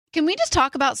Can we just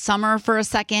talk about summer for a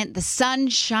second? The sun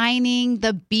shining,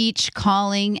 the beach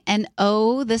calling, and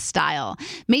oh, the style.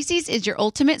 Macy's is your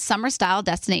ultimate summer style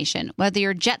destination, whether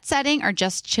you're jet setting or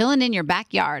just chilling in your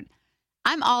backyard.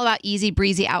 I'm all about easy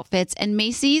breezy outfits, and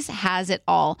Macy's has it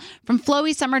all. From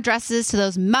flowy summer dresses to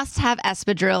those must-have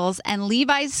espadrilles and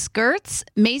Levi's skirts,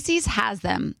 Macy's has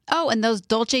them. Oh, and those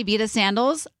Dolce Vita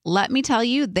sandals, let me tell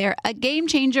you, they're a game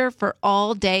changer for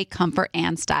all-day comfort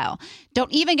and style.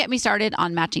 Don't even get me started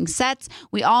on matching sets.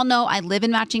 We all know I live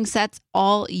in matching sets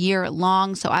all year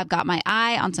long, so I've got my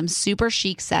eye on some super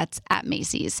chic sets at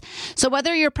Macy's. So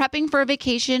whether you're prepping for a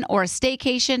vacation or a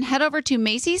staycation, head over to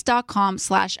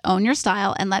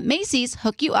Macys.com/ownyourstyle and let Macy's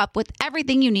hook you up with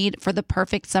everything you need for the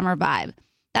perfect summer vibe.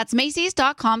 That's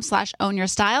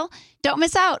Macys.com/ownyourstyle. Don't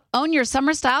miss out. Own your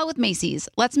summer style with Macy's.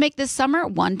 Let's make this summer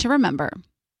one to remember.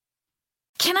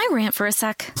 Can I rant for a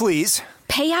sec? Please.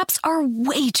 Pay apps are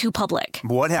way too public.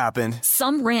 What happened?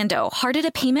 Some rando hearted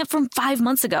a payment from 5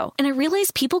 months ago, and I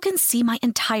realized people can see my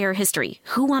entire history,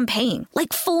 who I'm paying,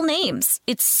 like full names.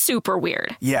 It's super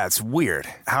weird. Yeah, it's weird.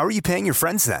 How are you paying your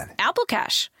friends then? Apple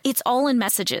Cash. It's all in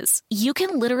messages. You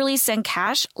can literally send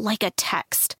cash like a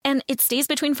text, and it stays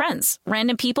between friends.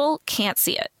 Random people can't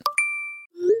see it.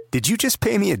 Did you just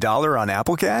pay me $1 on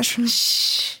Apple Cash?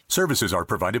 Shh. Services are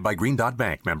provided by Green Dot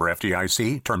Bank. Member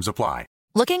FDIC. Terms apply.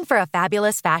 Looking for a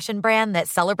fabulous fashion brand that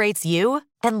celebrates you?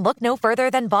 Then look no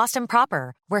further than Boston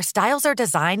Proper, where styles are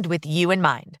designed with you in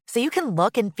mind, so you can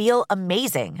look and feel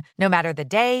amazing, no matter the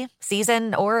day,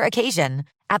 season, or occasion.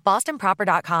 At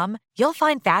bostonproper.com, you'll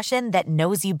find fashion that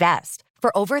knows you best.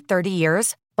 For over 30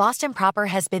 years, Boston Proper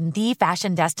has been the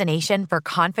fashion destination for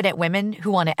confident women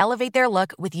who want to elevate their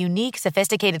look with unique,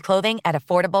 sophisticated clothing at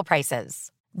affordable prices.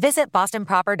 Visit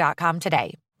bostonproper.com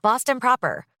today. Boston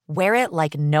Proper. Wear it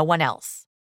like no one else.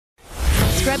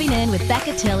 Scrubbing In with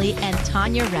Becca Tilley and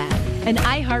Tanya Rad, an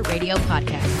iHeartRadio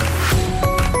podcast.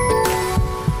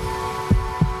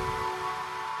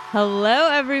 Hello,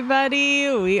 everybody.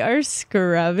 We are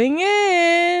scrubbing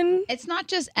in. It's not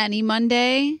just any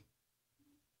Monday.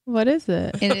 What is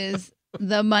it? It is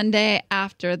the Monday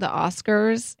after the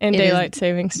Oscars. And Daylight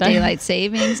Savings Time. Daylight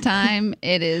Savings Time.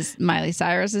 It is Miley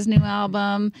Cyrus's new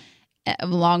album, a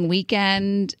long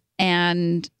weekend,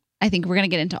 and I think we're going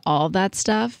to get into all of that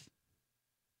stuff.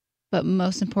 But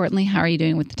most importantly, how are you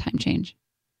doing with the time change?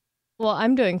 Well,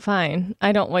 I'm doing fine.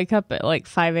 I don't wake up at like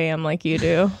 5 a.m. like you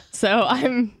do. So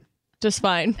I'm just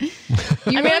fine.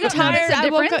 I'm tired. I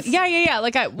woke up, yeah.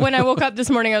 Like when I woke up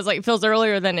this morning, I was like, it feels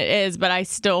earlier than it is, but I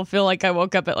still feel like I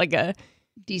woke up at like a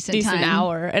decent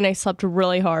hour, and I slept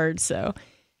really hard. So,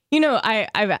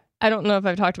 I don't know if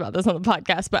I've talked about this on the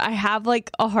podcast, but I have like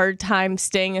a hard time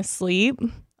staying asleep.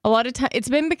 A lot of time it's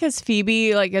been because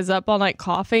Phoebe like is up all night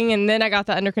coughing, and then I got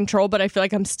that under control, but I feel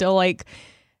like I'm still like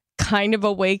kind of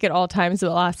awake at all times.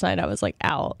 But last night I was like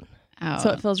out. So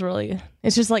it feels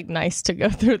it's just like nice to go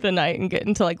through the night and get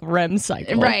into like REM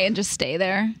cycle. Right, and just stay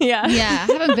there. Yeah. Yeah,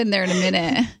 I haven't been there in a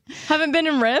minute. Haven't been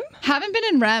in REM? Haven't been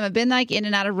in REM. I've been like in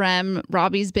and out of REM.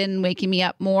 Robbie's been waking me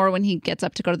up more when he gets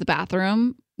up to go to the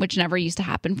bathroom, which never used to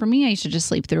happen for me. I used to just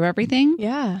sleep through everything.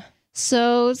 Yeah.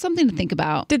 So something to think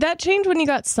about. Did that change when you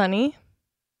got Sunny?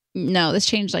 No, this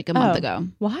changed like a month ago.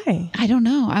 Why? I don't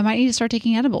know. I might need to start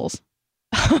taking edibles.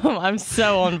 I'm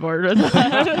so on board with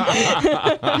that.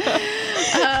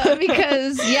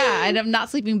 Because, I'm not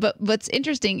sleeping. But what's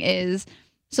interesting is,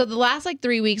 so the last like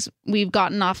 3 weeks, we've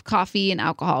gotten off coffee and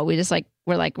alcohol. We're just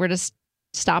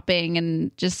stopping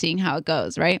and just seeing how it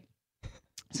goes, right?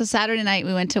 So Saturday night,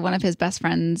 we went to one of his best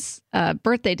friend's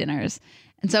birthday dinners.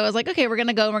 And so I was like, okay, we're going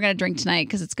to go and we're going to drink tonight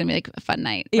because it's going to be like a fun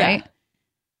night, right?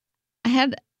 I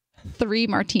had 3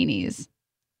 martinis.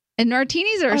 And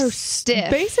martinis are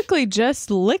stiff. Basically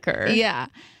just liquor. Yeah.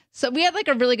 So we had like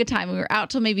a really good time. We were out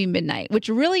till maybe midnight, which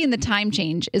really in the time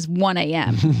change is 1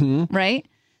 a.m., right?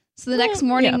 So the next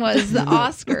morning was the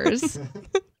Oscars.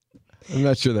 I'm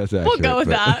not sure that's accurate. We'll go with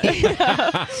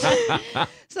that.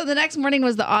 So the next morning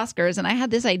was the Oscars, and I had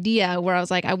this idea where I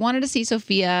was like, I wanted to see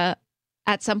Sophia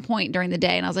at some point during the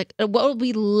day, and I was like, what would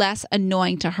be less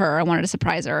annoying to her? I wanted to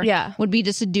surprise her. Yeah. Would be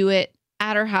just to do it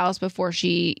at her house before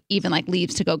she even like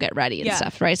leaves to go get ready and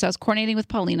stuff, right? So I was coordinating with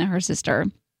Paulina, her sister.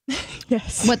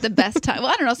 Yes. What the best time?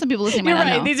 Well, I don't know. Some people listening might You're not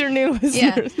right. know. These are new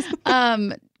listeners.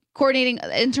 Yeah. Coordinating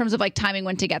in terms of like timing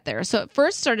when to get there. So it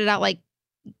first started out like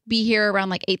be here around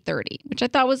like 8:30, which I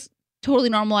thought was totally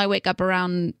normal. I wake up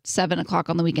around 7 o'clock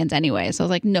on the weekends anyway. So I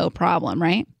was like, no problem,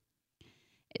 right?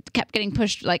 It kept getting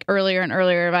pushed like earlier and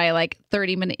earlier by like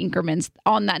 30-minute increments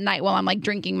on that night while I'm like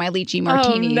drinking my lychee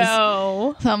martinis.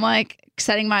 Oh, no. So I'm like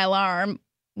setting my alarm.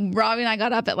 Robbie and I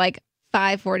got up at like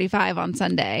 5:45 on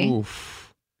Sunday.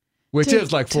 Oof. Which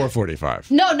is like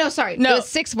 4:45. No, sorry. No. It was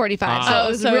 6:45. So it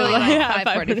was really like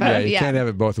 5:45. Yeah, you can't have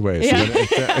it both ways.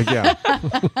 Yeah.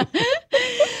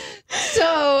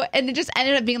 So, and it just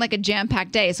ended up being like a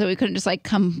jam-packed day. So we couldn't just like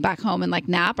come back home and like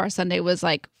nap. Our Sunday was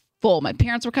like full. My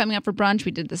parents were coming up for brunch.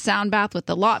 We did the sound bath with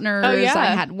the Lautners. Oh, yeah. I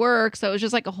had work. So it was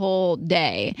just like a whole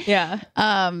day. Yeah.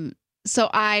 So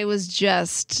I was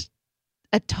just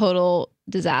a total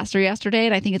disaster yesterday,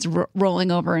 and I think it's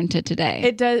rolling over into today.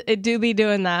 It does. It do be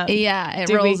doing that. Yeah, it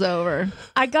rolls over.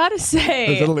 I gotta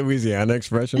say, is that a Louisiana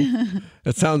expression?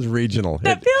 It sounds regional.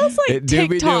 That feels like it TikTok. Do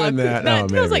be doing that. That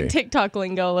feels like TikTok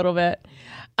lingo a little bit,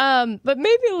 but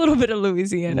maybe a little bit of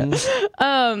Louisiana.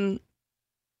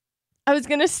 I was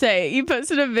gonna say, you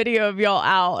posted a video of y'all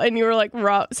out, and you were like,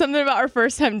 something about our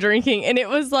first time drinking, and it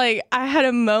was like I had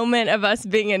a moment of us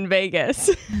being in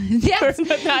Vegas. Yes,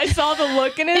 I saw the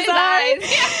look in his eyes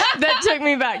that took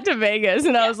me back to Vegas,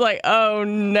 and I was like, oh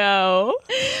no.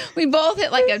 We both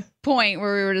hit like a point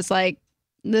where we were just like,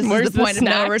 this is the point of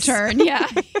no return. Yeah,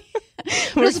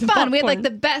 it was fun. We had like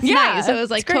the best night, so it was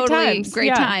like totally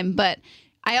great time, but.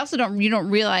 I also you don't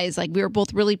realize, like, we were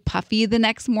both really puffy the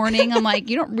next morning. I'm like,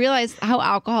 you don't realize how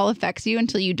alcohol affects you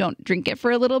until you don't drink it for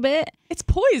a little bit. It's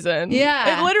poison.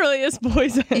 Yeah. It literally is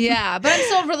poison. Yeah. But I'm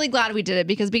still really glad we did it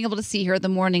because being able to see her the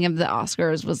morning of the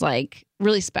Oscars was like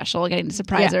really special. Getting to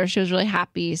surprise her. She was really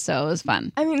happy. So it was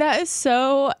fun. I mean, that is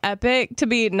so epic to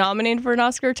be nominated for an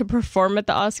Oscar, to perform at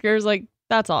the Oscars. Like,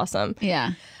 that's awesome.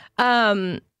 Yeah.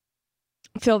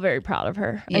 Feel very proud of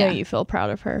her. I know you feel proud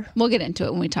of her. We'll get into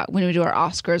it when we do our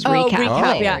Oscars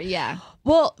recap. Yeah.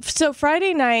 Well, so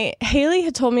Friday night, Haley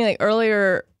had told me like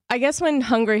earlier, I guess when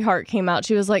Hungry Heart came out,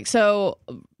 she was like, so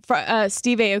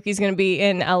Steve Aoki's going to be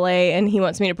in LA and he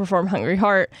wants me to perform Hungry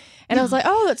Heart. And I was like,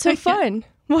 oh, that's so fun.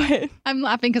 What? I'm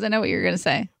laughing because I know what you're going to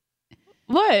say.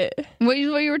 What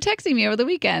you were texting me over the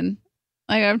weekend.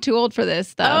 Like, I'm too old for this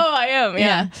stuff. Oh, I am.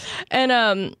 Yeah.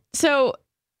 And so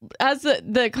as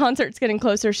the concert's getting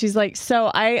closer, she's like,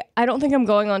 so I don't think I'm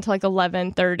going on until like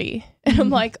 11:30. And I'm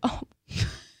like, oh,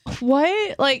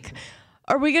 what? Like,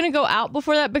 are we going to go out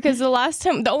before that? Because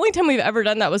the only time we've ever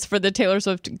done that was for the Taylor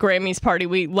Swift Grammys party.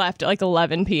 We left at like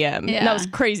 11 p.m. Yeah. And that was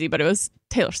crazy, but it was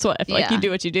Taylor Swift. Like, you do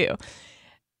what you do.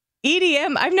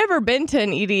 EDM, I've never been to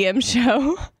an EDM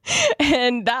show.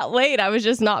 And that late, I was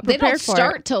just not prepared for it. They don't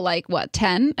start till like, what,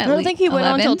 10? I don't think he went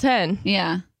on till 10.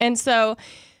 Yeah. And so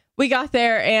we got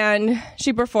there and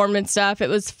she performed and stuff. It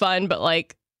was fun, but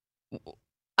like,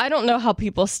 I don't know how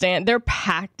people stand. They're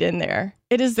packed in there.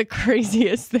 It is the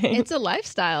craziest thing. It's a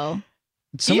lifestyle.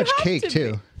 So much cake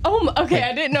too. Oh, okay.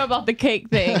 I didn't know about the cake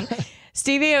thing.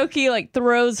 Steve Aoki like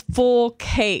throws full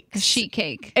cake, sheet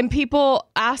cake, and people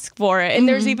ask for it. And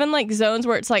there's even like zones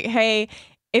where it's like, hey,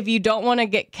 if you don't want to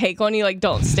get cake on you, like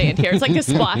don't stand here. It's like a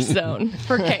splash zone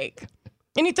for cake.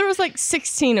 And he throws like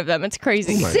 16 of them. It's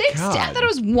crazy. Oh 16? I thought it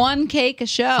was one cake a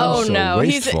show. Oh, no.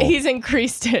 He's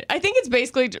increased it. I think it's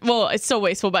basically, well, it's still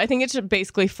wasteful, but I think it's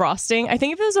basically frosting. I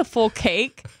think if it was a full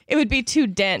cake, it would be too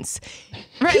dense.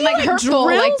 Right, he like hurtful.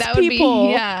 Like that would people,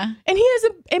 be, yeah. And he has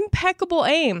an impeccable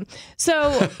aim.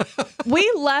 So we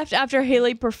left after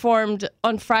Haley performed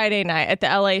on Friday night at the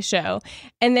LA show.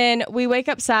 And then we wake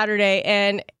up Saturday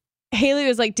and Haley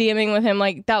was like DMing with him,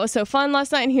 like, that was so fun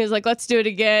last night. And he was like, let's do it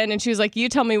again. And she was like, you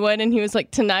tell me when. And he was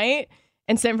like, tonight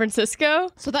in San Francisco.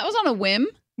 So that was on a whim?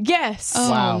 Yes.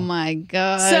 Oh my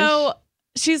gosh. So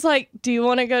she's like, do you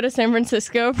want to go to San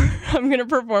Francisco? I'm going to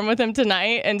perform with him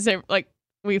tonight. And say, like,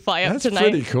 we fly up tonight.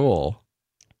 That's pretty cool.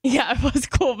 Yeah, it was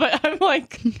cool. But I'm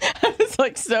like, I was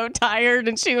like so tired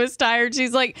and she was tired.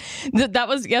 She's like, that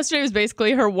was yesterday was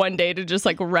basically her one day to just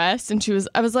like rest. And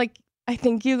I was like,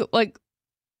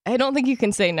 I don't think you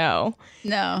can say no.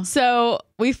 No. So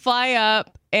we fly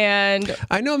up and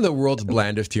I know I'm the world's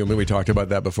blandest human. We talked about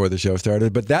that before the show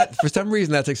started, but that for some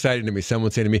reason that's exciting to me. Someone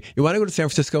saying to me, you want to go to San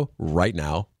Francisco right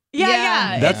now?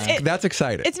 Yeah. That's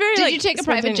exciting. It's very Did you take a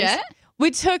private jet? We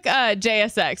took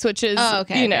JSX, which is,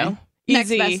 easy. Next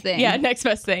best thing. Yeah, next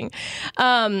best thing.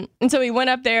 And so we went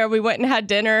up there, we went and had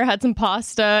dinner, had some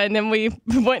pasta, and then we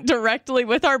went directly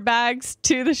with our bags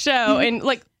to the show. And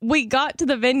like we got to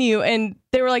the venue and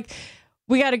they were like,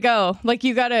 we gotta go. Like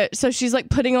you gotta, so she's like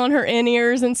putting on her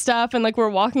in-ears and stuff and like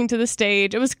we're walking to the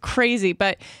stage. It was crazy,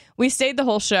 but we stayed the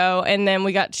whole show and then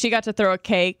she got to throw a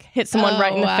cake, hit someone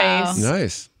right in the face.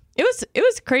 Nice. It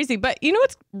was crazy, but you know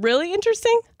what's really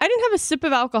interesting? I didn't have a sip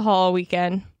of alcohol all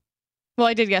weekend. Well,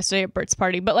 I did yesterday at Bert's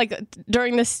party, but like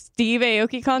during the Steve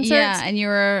Aoki concert, and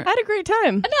I had a great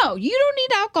time. No, you don't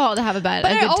need alcohol to have a good time.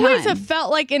 But I always have felt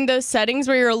like in those settings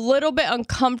where you're a little bit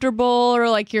uncomfortable or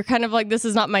like you're kind of like, this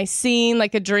is not my scene,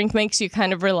 like a drink makes you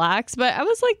kind of relax. But I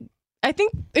was like, I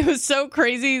think it was so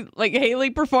crazy, like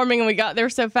Haley performing, and we got there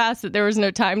so fast that there was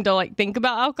no time to like think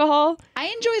about alcohol. I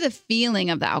enjoy the feeling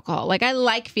of the alcohol. Like I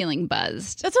like feeling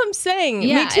buzzed. That's what I'm saying.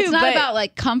 Yeah, Me too. It's not about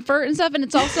like comfort and stuff. And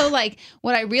it's also like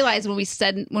what I realized when we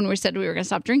said we were going to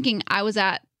stop drinking, I was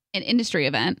at an industry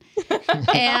event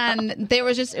and it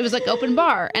was like open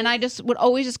bar. And I just would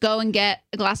always just go and get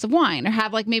a glass of wine or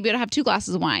have like, maybe I'd have 2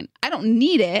 glasses of wine. I don't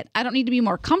need it. I don't need to be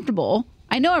more comfortable.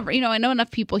 I know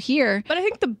enough people here. But I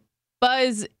think the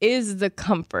buzz is the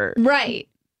comfort. Right.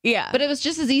 Yeah. But it was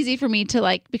just as easy for me to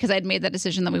like, because I'd made that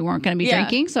decision that we weren't going to be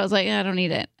drinking. So I was like, I don't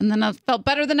need it. And then I felt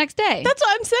better the next day. That's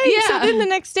what I'm saying. Yeah. So then the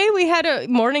next day we had a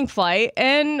morning flight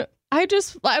and I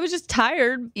was just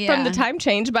tired from the time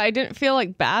change, but I didn't feel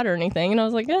like bad or anything. And I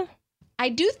was like, yeah. I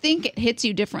do think it hits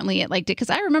you differently because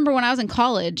I remember when I was in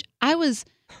college, I was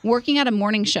working at a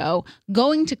morning show,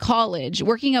 going to college,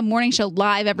 working a morning show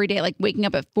live every day, like waking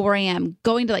up at 4 a.m.,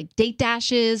 going to like date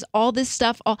dashes, all this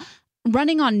stuff,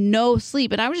 running on no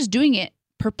sleep. And I was just doing it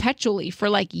perpetually for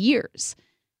like years.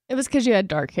 It was because you had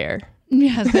dark hair.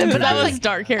 Yes, but I was like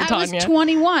dark hair, Tanya. I was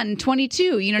 21,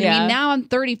 22, you know what I mean? Now I'm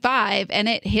 35 and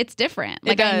it hits different.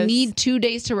 Like I need 2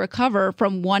 days to recover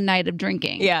from one night of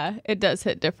drinking. Yeah, it does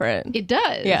hit different. It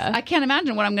does. Yeah. I can't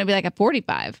imagine what I'm going to be like at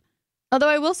 45. Although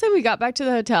I will say we got back to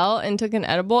the hotel and took an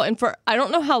edible, and for I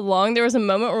don't know how long, there was a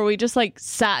moment where we just like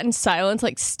sat in silence,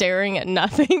 like staring at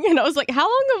nothing. And I was like, how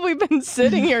long have we been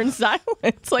sitting here in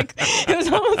silence? Like it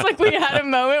was almost like we had a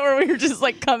moment where we were just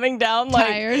like coming down like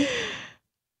tired.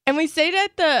 And we stayed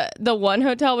at the one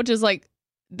hotel, which is like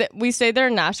we stayed there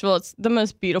in Nashville. It's the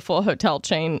most beautiful hotel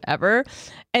chain ever.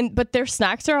 But their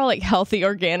snacks are all like healthy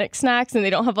organic snacks and they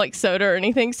don't have like soda or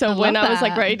anything. So when I was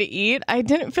like ready to eat, I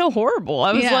didn't feel horrible.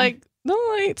 I was like, no,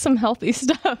 I ate some healthy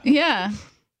stuff. Yeah.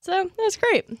 So it was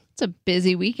great. It's a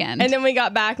busy weekend. And then we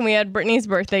got back and we had Brittany's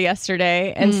birthday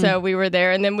yesterday. And so we were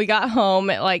there. And then we got home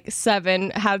at like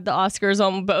 7, had the Oscars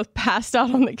on, both passed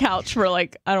out on the couch for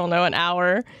like, I don't know, an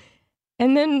hour.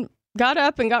 And then got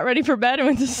up and got ready for bed and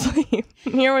went to sleep.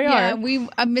 Here we are. Yeah,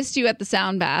 I missed you at the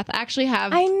sound bath. I actually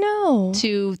have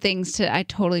 2 things I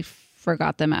totally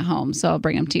forgot them at home, so I'll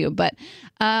bring them to you. But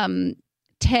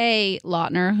Tay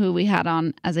Lautner, who we had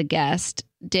on as a guest,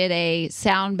 did a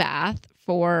sound bath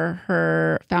for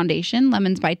her foundation,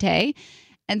 Lemons by Tay.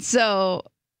 And so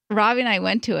Robbie and I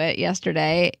went to it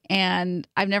yesterday, and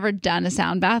I've never done a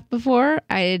sound bath before.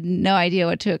 I had no idea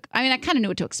what to... I mean, I kind of knew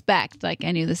what to expect. Like,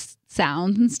 I knew the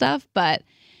sounds and stuff, but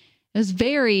it was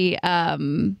very...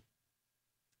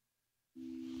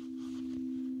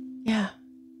 Yeah.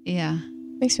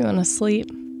 Makes me want to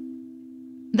sleep.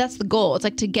 That's the goal. It's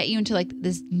like to get you into like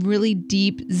this really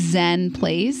deep Zen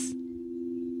place.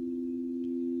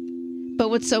 But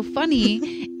what's so funny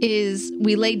is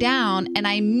we lay down and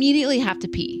I immediately have to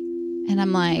pee. And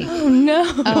I'm like, oh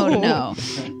no.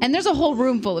 And there's a whole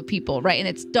room full of people, right? And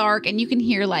it's dark and you can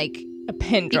hear like a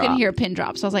pin drop. You can hear a pin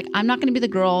drop. So I was like, I'm not going to be the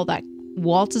girl that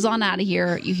waltzes on out of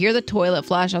here. You hear the toilet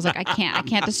flush. I was like, I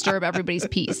can't disturb everybody's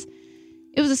peace.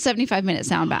 It was a 75-minute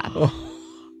sound bath.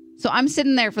 So I'm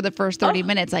sitting there for the first 30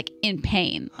 minutes, like in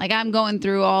pain. Like I'm going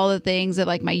through all the things that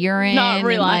like my urine. Not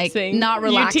relaxing. And, like, not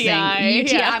relaxing.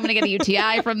 UTI. Yeah. I'm going to get a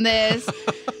UTI from this.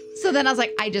 So then I was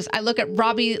like, I look at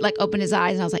Robbie, like open his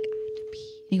eyes and I was like, I have to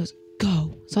pee. And he goes,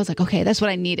 go. So I was like, okay, that's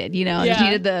what I needed. You know, I just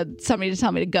needed somebody to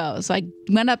tell me to go. So I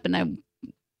went up and I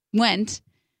went.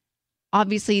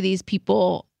 Obviously these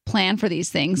people plan for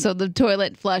these things. So the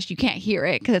toilet flush, you can't hear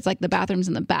it because it's like the bathroom's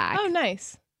in the back. Oh,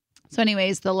 nice. So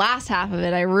anyways, the last half of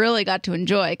it, I really got to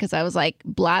enjoy because I was like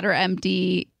bladder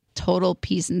empty, total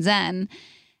peace and zen.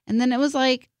 And then it was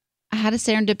like, I had a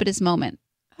serendipitous moment.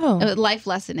 Oh. A life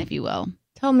lesson, if you will.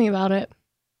 Tell me about it.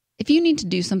 If you need to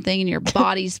do something and your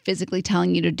body's physically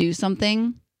telling you to do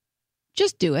something,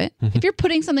 just do it. If you're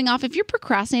putting something off, if you're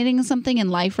procrastinating on something in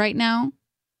life right now,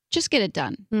 just get it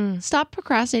done. Stop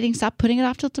procrastinating. Stop putting it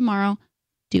off till tomorrow.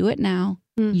 Do it now.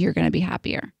 You're going to be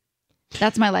happier.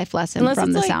 That's my life lesson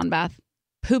from the like sound bath.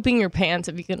 Pooping your pants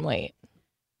if you can wait.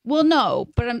 Well, no,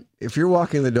 but if you're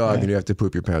walking the dog and you have to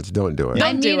poop your pants, don't do it.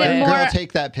 Don't do it. Girl,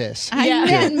 take that piss. I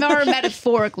meant more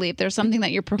metaphorically. If there's something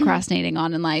that you're procrastinating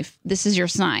on in life, this is your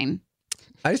sign.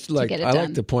 I like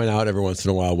to point out every once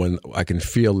in a while when I can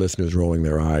feel listeners rolling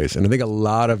their eyes. And I think a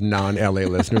lot of non-LA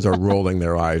listeners are rolling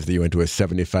their eyes that you went to a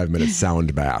 75-minute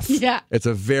sound bath. Yeah. It's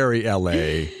a very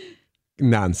LA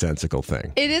nonsensical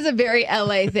thing. It is a very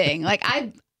LA thing. Like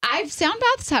I've sound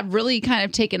baths have really kind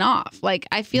of taken off. Like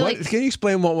I feel like. Can you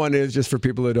explain what one is just for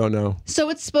people who don't know? So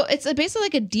it's basically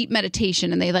like a deep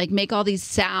meditation, and they like make all these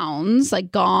sounds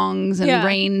like gongs and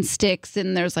rain sticks,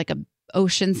 and there's like a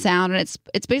ocean sound, and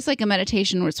it's basically like a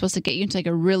meditation where it's supposed to get you into like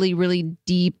a really, really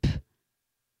deep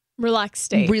Relaxed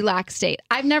state.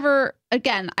 I've never,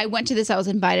 again, I went to this, I was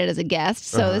invited as a guest,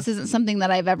 so this isn't something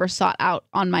that I've ever sought out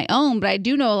on my own, but I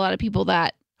do know a lot of people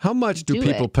that How much do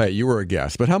people pay? You were a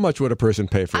guest, but how much would a person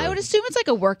pay for it? I would assume it's like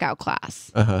a workout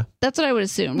class. That's what I would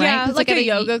assume, right? Yeah, like a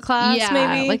yoga class,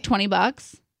 maybe. Like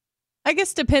 $20. I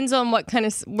guess depends on what kind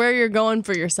of, where you're going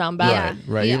for your sound bath.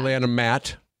 Right. You lay on a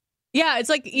mat. Yeah, it's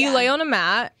like you lay on a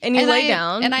mat and you lay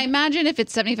down. And I imagine if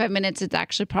it's 75 minutes, it's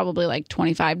actually probably like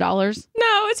 $25.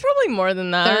 No, it's probably more than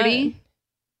that. 30?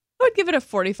 I would give it a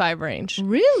 45 range.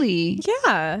 Really?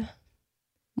 Yeah.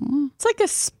 It's like a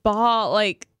spa,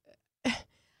 like...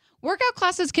 Workout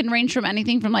classes can range from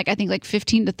anything from like, I think like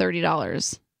 $15 to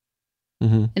 $30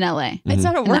 in LA. It's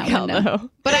not a workout though.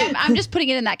 But I'm just putting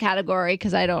it in that category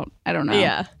because I don't know.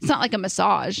 Yeah. It's not like a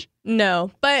massage.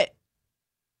 No, but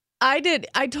I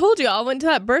told you I went to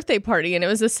that birthday party and it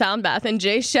was a sound bath and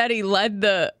Jay Shetty led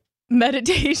the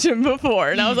meditation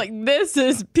before and I was like, this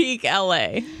is peak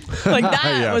LA. Like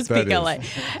that was peak LA.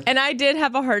 And I did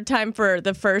have a hard time for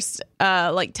the first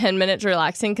like 10 minutes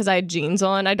relaxing because I had jeans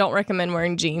on. I don't recommend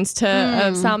wearing jeans to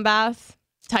a sound bath.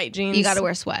 Tight jeans. You got to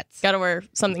wear sweats. Got to wear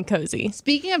something cozy.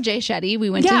 Speaking of Jay Shetty, we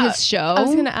went to his show. I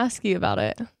was going to ask you about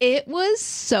it. It was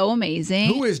so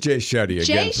amazing. Who is Jay Shetty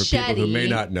again for people who may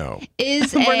not know?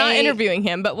 We're not interviewing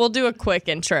him, but we'll do a quick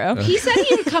intro. He said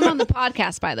he would come on the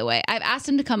podcast, by the way. I've asked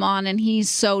him to come on and he's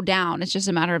so down. It's just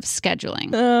a matter of scheduling.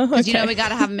 Because, you know, we got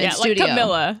to have him in studio. Like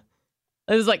Camilla.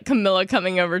 It was like Camilla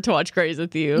coming over to watch Grey's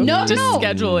with you. No.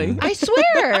 Scheduling. I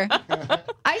swear.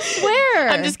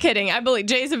 I'm just kidding. I believe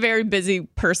Jay's a very busy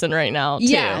person right now, too.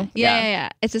 Yeah.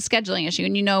 It's a scheduling issue.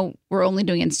 And you know, we're only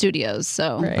doing in studios.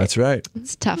 So That's right.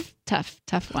 It's tough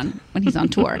one when he's on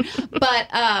tour. But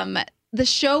the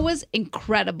show was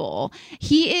incredible.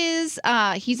 He's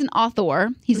an author.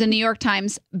 He's a New York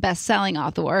Times best-selling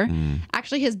author.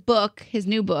 Actually, his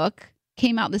new book,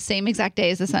 came out the same exact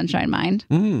day as The Sunshine Mind.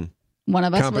 One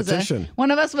of us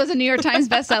was a New York Times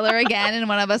bestseller again, and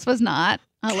one of us was not.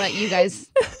 I'll let you guys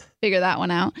figure that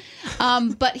one out.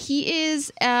 But he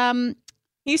is. He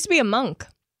used to be a monk.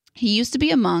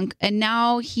 And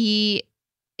now he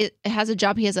has a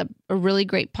job. He has a really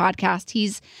great podcast.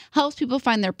 He's helps people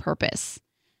find their purpose.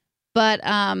 But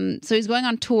so he's going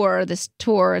on tour. This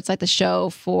tour, it's like the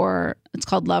show it's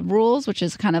called Love Rules, which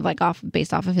is kind of like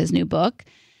based off of his new book.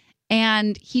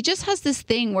 And he just has this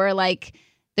thing where like.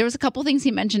 There was a couple things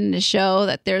he mentioned in his show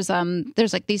that there's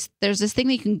this thing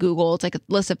that you can Google. It's like a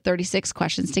list of 36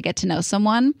 questions to get to know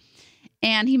someone.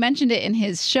 And he mentioned it in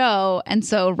his show. And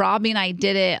so Robbie and I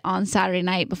did it on Saturday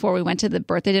night before we went to the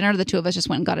birthday dinner. The two of us just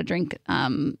went and got a drink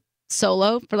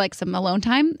solo for like some alone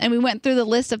time. And we went through the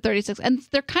list of 36 and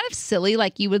they're kind of silly.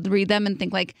 Like you would read them and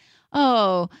think like,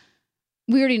 oh,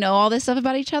 we already know all this stuff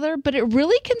about each other. But it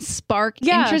really can spark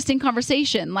interesting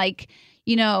conversation. Like,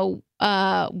 you know,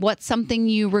 what's something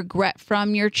you regret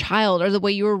from your child or the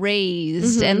way you were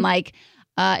raised? And like,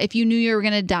 if you knew you were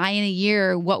going to die in a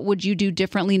year, what would you do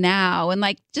differently now? And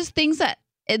like, just things that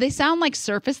they sound like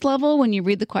surface level when you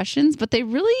read the questions, but they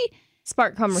really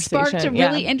sparked a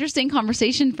really interesting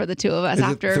conversation for the two of us. Is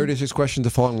it 36 questions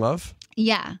to fall in love?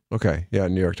 Yeah. Okay. Yeah.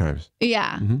 New York Times.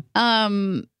 Yeah.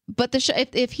 But the show,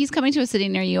 if he's coming to a city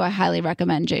near you, I highly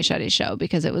recommend Jay Shetty's show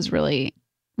because it was really,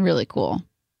 really cool.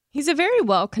 He's a very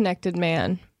well-connected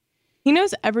man. He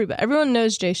knows everybody. Everyone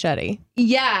knows Jay Shetty.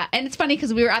 Yeah. And it's funny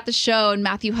because we were at the show and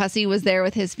Matthew Hussey was there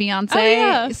with his fiance. Oh,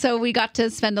 yeah. So we got to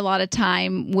spend a lot of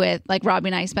time with, like Robbie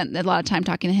and I spent a lot of time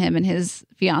talking to him and his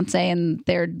fiance, and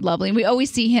they're lovely. We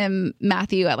always see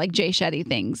Matthew, at like Jay Shetty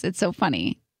things. It's so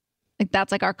funny. Like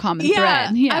that's like our common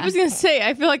thread. Yeah. I was going to say,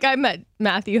 I feel like I met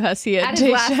Matthew Hussey at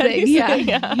Jay Shetty's.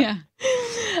 Yeah.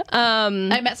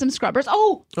 I met some scrubbers.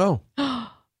 Oh.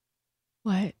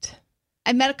 What?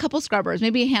 I met a couple scrubbers,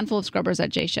 maybe a handful of scrubbers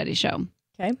at Jay Shetty's show.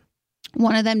 Okay.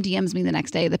 One of them DMs me the next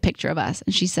day, the picture of us.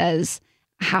 And she says,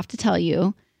 I have to tell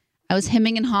you, I was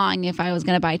hemming and hawing if I was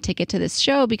going to buy a ticket to this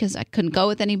show because I couldn't go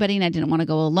with anybody and I didn't want to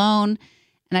go alone.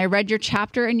 And I read your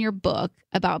chapter in your book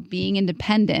about being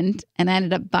independent and I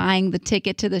ended up buying the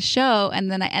ticket to the show.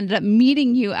 And then I ended up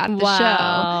meeting you at the show.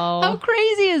 How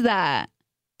crazy is that?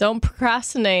 Don't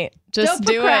procrastinate. Just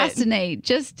do it.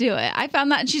 Just do it. I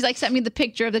found that, and she's like sent me the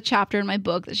picture of the chapter in my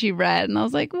book that she read, and I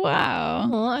was like, wow.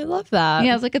 Oh, I love that.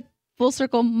 Yeah, it was like a full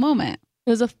circle moment.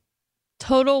 It was a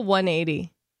total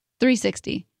 180.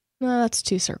 360. No, that's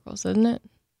two circles, isn't it?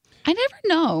 I never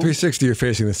know. 360, you're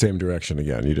facing the same direction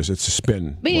again. It's a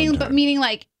spin. Meaning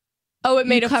like Oh, it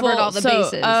made covered all the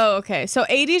bases. Oh, okay. So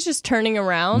 80 is just turning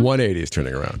around? 180 is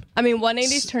turning around. I mean,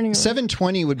 180 is turning around.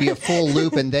 720 would be a full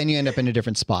loop, and then you end up in a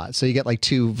different spot. So you get like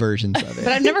 2 versions of it.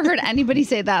 But I've never heard anybody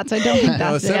say that, so I don't think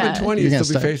that's 720, you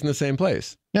still be facing the same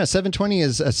place. No, 720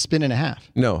 is a spin and a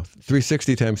half. No,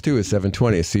 360 times 2 is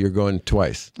 720, so you're going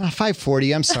twice.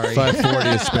 540, I'm sorry. 540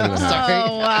 is spin and a half.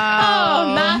 Oh, wow.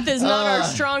 Oh, math is not our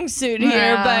strong suit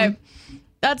here, but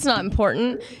that's not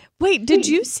important. Wait, did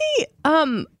you see...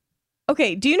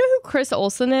 Okay, do you know who Chris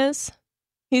Olsen is?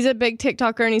 He's a big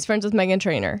TikToker and he's friends with Meghan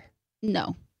Trainor.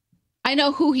 No. I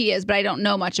know who he is, but I don't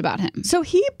know much about him. So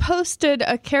he posted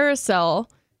a carousel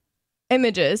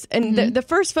images, and the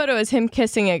first photo is him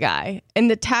kissing a guy, and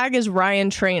the tag is Ryan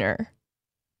Trainor.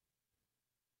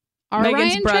 Meghan's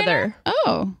Ryan brother. Trainor?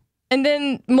 Oh. And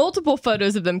then multiple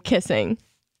photos of them kissing.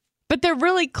 But they're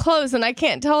really close, and I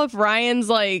can't tell if Ryan's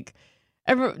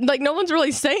no one's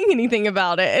really saying anything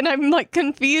about it, and I'm like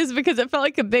confused because it felt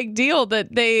like a big deal that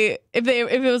if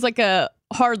it was like a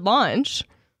hard launch,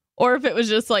 or if it was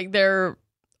just like they're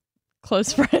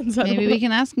close friends. Maybe we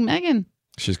can ask Meghan.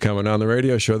 She's coming on the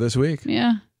radio show this week.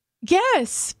 Yeah.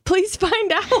 Yes, please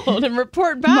find out and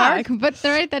report back. Mark, but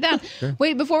write that down. Sure.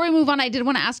 Wait, before we move on, I did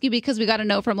want to ask you because we got a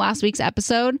note from last week's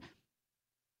episode.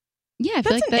 Yeah, I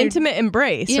feel that's like an intimate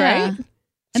embrace, right?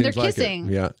 And they're kissing.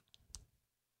 Yeah.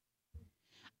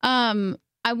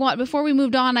 Before we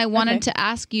moved on, I wanted to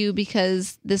ask you,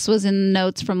 because this was in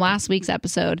notes from last week's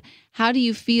episode. How do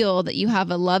you feel that you have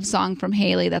a love song from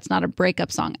Hailey that's not a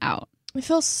breakup song out? It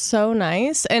feels so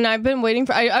nice. And I've been waiting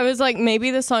for, I was like, maybe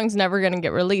the song's never going to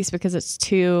get released because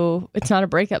it's not a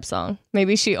breakup song.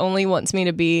 Maybe she only wants me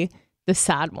to be the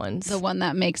sad ones. The one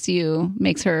that makes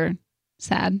her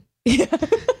sad. Yeah.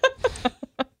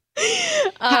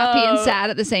 Happy and sad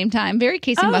at the same time. Very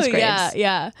Casey Musgraves.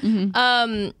 Yeah.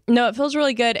 Mm-hmm. No, it feels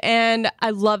really good, and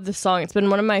I love the song. It's been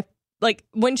one of my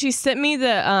when she sent me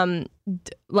the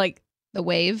the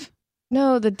wave.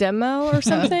 No, the demo or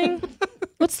something.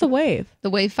 What's the wave? The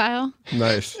wave file.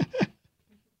 Nice.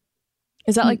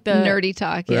 Is that like the nerdy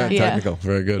talk? Yeah, technical.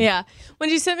 Very good. Yeah. When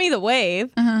she sent me the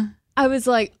wave, I was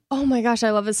like, oh my gosh,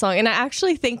 I love this song. And I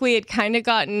actually think we had kind of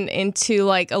gotten into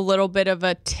like a little bit of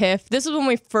a tiff. This was when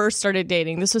we first started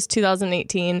dating. This was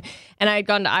 2018. And I had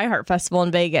gone to iHeart Festival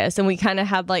in Vegas. And we kind of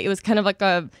had it was kind of like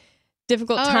a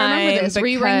difficult time. I remember this. Were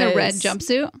you wearing the red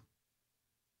jumpsuit?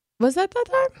 Was that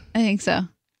time? I think so.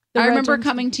 I remember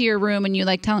coming to your room and you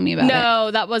telling me about it.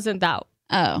 No, that wasn't that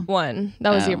one.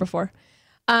 That was the year before.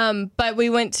 But I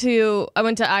went to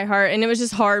iHeart, and it was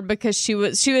just hard because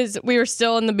we were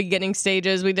still in the beginning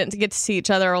stages. We didn't get to see each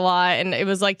other a lot. And it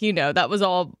was that was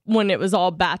all when it was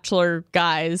all bachelor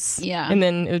guys. Yeah. And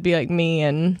then it would be like me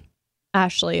and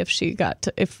Ashley if she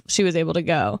was able to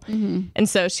go. Mm-hmm. And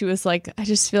so she was like, I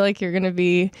just feel like you're going to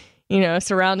be,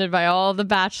 surrounded by all the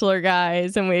bachelor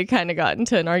guys. And we had kind of got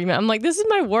into an argument. I'm like, this is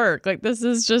my work. This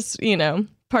is just,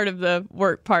 part of the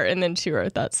work part. And then she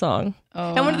wrote that song.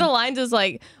 Oh, and one of the lines is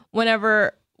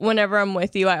whenever I'm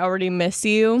with you, I already miss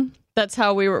you. That's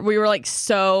how we were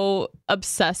so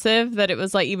obsessive that it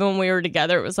was even when we were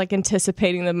together, it was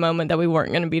anticipating the moment that we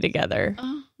weren't going to be together.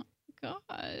 Oh gosh.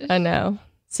 I know.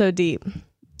 So deep.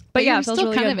 But yeah, you're still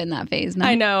really kind of in that phase now.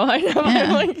 I know.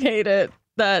 Yeah. I hate it.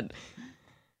 That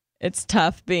it's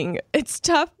tough being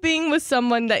with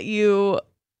someone that you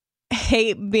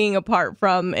hate being apart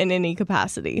from in any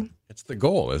capacity. It's the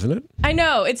goal, isn't it? I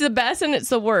know. It's the best and it's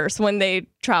the worst when they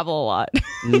travel a lot.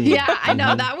 Yeah, I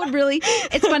know. That would really...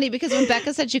 It's funny because when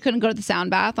Becca said she couldn't go to the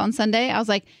sound bath on Sunday, I was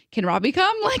like, can Robbie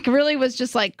come? Really was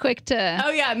just quick to...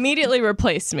 Oh yeah, immediately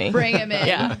replaced me. Bring him in.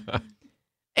 Yeah.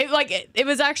 It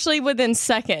was actually within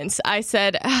seconds. I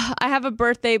said, I have a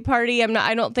birthday party. I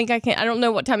don't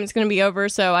know what time it's going to be over,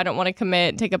 so I don't want to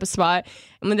commit, take up a spot.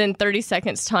 And within 30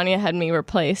 seconds, Tanya had me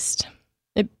replaced.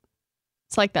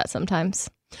 It's like that sometimes.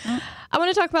 I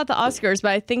want to talk about the Oscars,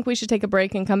 but I think we should take a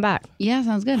break and come back. Yeah,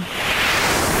 sounds good.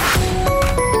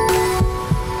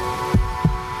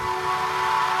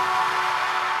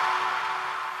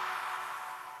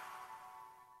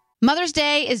 Mother's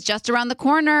Day is just around the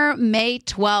corner, May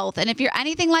 12th. And if you're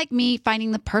anything like me, finding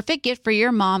the perfect gift for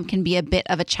your mom can be a bit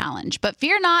of a challenge. But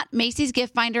fear not, Macy's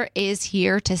Gift Finder is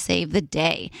here to save the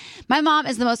day. My mom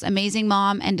is the most amazing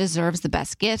mom and deserves the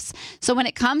best gifts. So when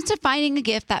it comes to finding a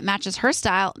gift that matches her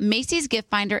style, Macy's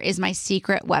Gift Finder is my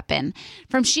secret weapon.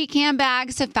 From chic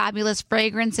handbags to fabulous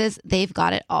fragrances, they've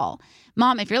got it all.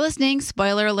 Mom, if you're listening,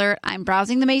 spoiler alert, I'm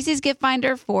browsing the Macy's Gift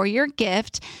Finder for your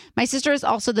gift. My sister is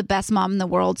also the best mom in the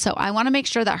world, so I want to make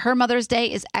sure that her Mother's Day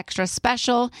is extra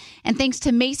special. And thanks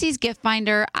to Macy's Gift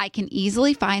Finder, I can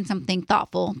easily find something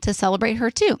thoughtful to celebrate her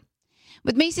too.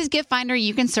 With Macy's Gift Finder,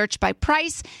 you can search by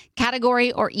price,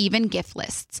 category, or even gift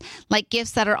lists, like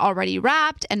gifts that are already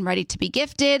wrapped and ready to be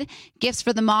gifted, gifts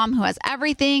for the mom who has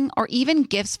everything, or even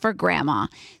gifts for grandma.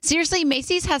 Seriously,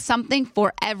 Macy's has something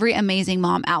for every amazing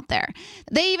mom out there.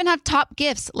 They even have top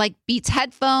gifts like Beats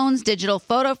headphones, digital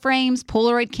photo frames,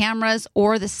 Polaroid cameras,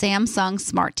 or the Samsung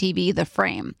Smart TV, the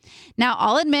Frame. Now,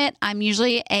 I'll admit I'm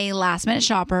usually a last-minute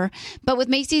shopper, but with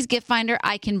Macy's Gift Finder,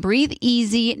 I can breathe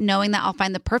easy knowing that I'll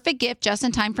find the perfect gift just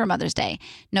in time for Mother's Day.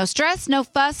 No stress, no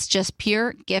fuss, just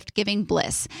pure gift-giving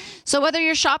bliss. So whether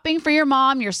you're shopping for your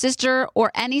mom, your sister,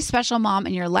 or any special mom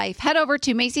in your life, head over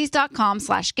to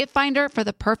Macys.com/giftfinder for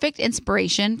the perfect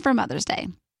inspiration for Mother's Day.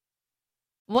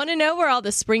 Want to know where all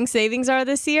the spring savings are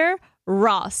this year?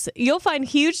 Ross. You'll find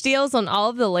huge deals on all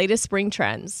of the latest spring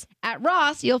trends. At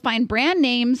Ross, you'll find brand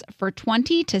names for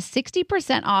 20 to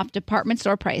 60% off department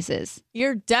store prices.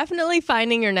 You're definitely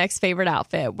finding your next favorite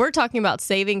outfit. We're talking about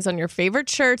savings on your favorite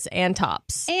shirts and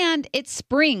tops. And it's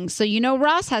spring, so you know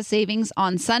Ross has savings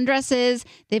on sundresses.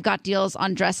 They've got deals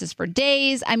on dresses for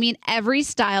days. I mean, every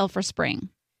style for spring.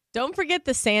 Don't forget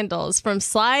the sandals. From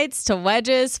slides to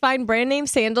wedges, find brand name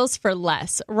sandals for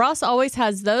less. Ross always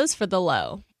has those for the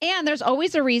low. And there's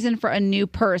always a reason for a new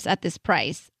purse at this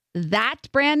price. That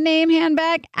brand name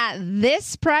handbag at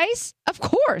this price? Of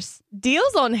course.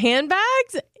 Deals on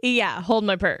handbags? Yeah, hold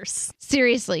my purse.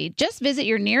 Seriously, just visit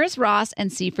your nearest Ross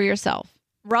and see for yourself.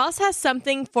 Ross has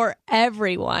something for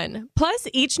everyone. Plus,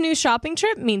 each new shopping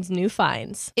trip means new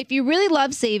finds. If you really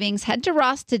love savings, head to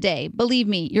Ross today. Believe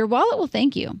me, your wallet will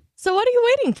thank you. So what are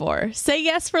you waiting for? Say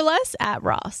yes for less at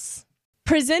Ross.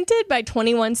 Presented by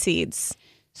 21 Seeds.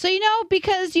 So, you know,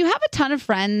 because you have a ton of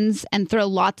friends and throw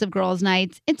lots of girls'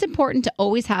 nights, it's important to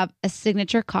always have a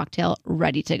signature cocktail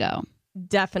ready to go.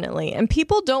 Definitely. And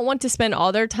people don't want to spend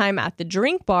all their time at the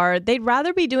drink bar. They'd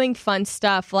rather be doing fun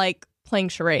stuff like playing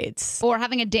charades. Or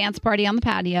having a dance party on the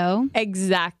patio.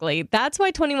 Exactly. That's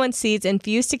why 21 Seeds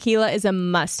infused tequila is a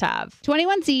must-have.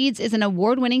 21 Seeds is an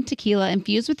award-winning tequila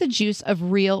infused with the juice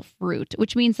of real fruit,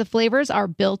 which means the flavors are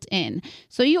built in.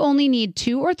 So you only need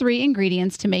 2 or 3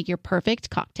 ingredients to make your perfect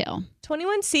cocktail.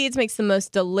 21 Seeds makes the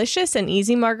most delicious and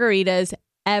easy margaritas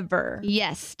ever.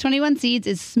 Yes, 21 Seeds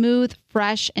is smooth,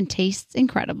 fresh, and tastes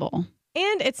incredible.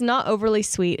 And it's not overly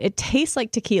sweet. It tastes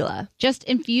like tequila. Just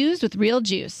infused with real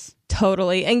juice.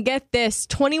 Totally. And get this,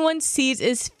 21 Seeds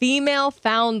is female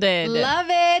founded. Love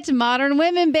it. Modern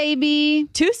women, baby.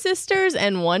 2 sisters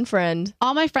and 1 friend.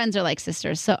 All my friends are like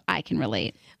sisters, so I can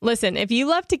relate. Listen, if you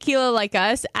love tequila like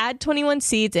us, add 21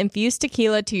 Seeds infused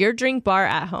tequila to your drink bar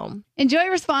at home. Enjoy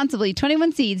responsibly.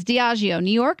 21 Seeds, Diageo,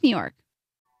 New York, New York.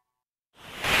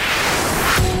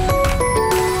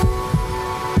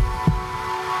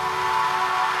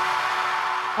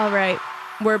 All right,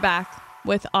 we're back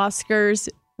with Oscars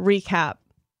recap.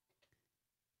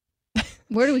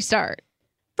 Where do we start?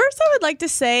 First, I would like to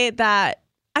say that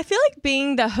I feel like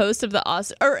being the host of the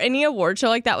Oscars or any award show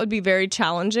like that would be very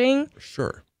challenging.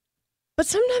 Sure. But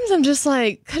sometimes I'm just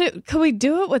like, could we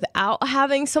do it without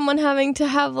having someone having to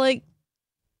have like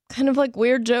kind of like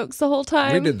weird jokes the whole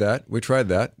time? We did that. We tried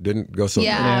that. Didn't go so well.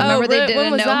 good. Yeah, I remember they did when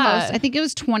a was no that? host. I think it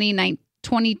was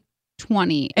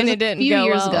 2020. And it didn't a few go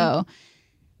years well. ago.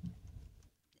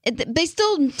 They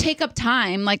still take up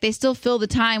time. Like they still fill the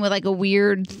time with like a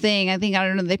weird thing. I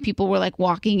don't know, that people were like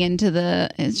walking into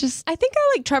it's just. I think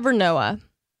I like Trevor Noah.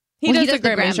 He does the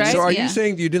Grammys, right? So are you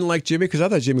saying you didn't like Jimmy? Because I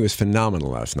thought Jimmy was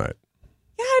phenomenal last night.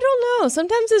 Yeah, I don't know.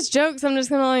 Sometimes his jokes, I'm just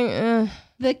kind of like,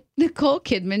 The Nicole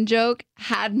Kidman joke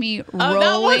had me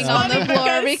rolling on the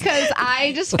floor because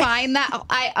I just find that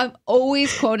I'm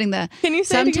always quoting Can you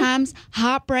say sometimes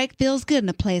heartbreak feels good in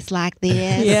a place like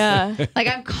this. Yeah. Like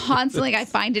I'm constantly, I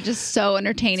find it just so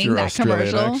entertaining, Your that Australian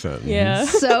commercial. accent. Yeah.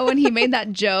 So when he made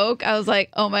that joke, I was like,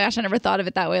 oh my gosh, I never thought of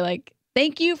it that way. Like,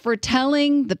 thank you for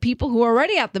telling the people who are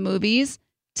already at the movies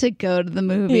to go to the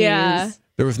movies. Yeah.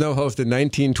 There was no host in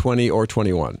 1920 or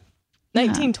 21.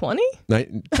 1920?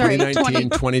 2019,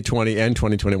 2020, and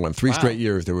 2021. 3 straight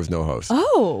years there was no host.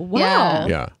 Oh, wow.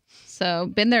 Yeah.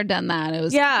 So been there, done that. It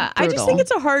was I just brutal. think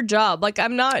it's a hard job. Like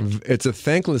I'm not. It's a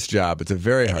thankless job. It's a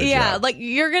very hard job. Yeah, like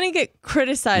you're gonna get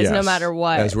criticized no Yes, matter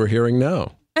what. as we're hearing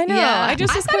now. I know. Yeah, I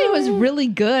thought it was really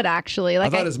good, actually.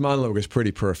 Like I thought his monologue was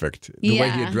pretty perfect. The way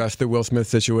he Yeah. addressed the Will Smith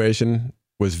situation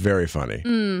was very funny.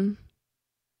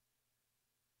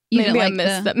 Maybe I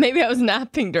missed that. Maybe I was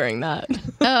napping during that.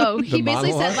 Oh, he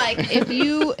basically monologue? said like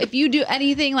if you do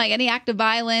anything like any act of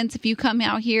violence, if you come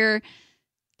out here,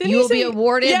 you will be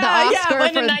awarded the Oscar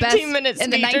like for a the best 19-minute in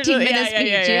the speech or 19-minute something.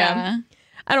 speech. Yeah.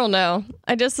 I don't know.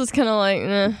 I just was kind of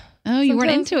like, Oh, you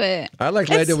weren't into it. I like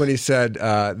Landon when he said,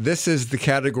 this is the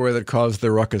category that caused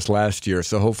the ruckus last year,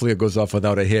 so hopefully it goes off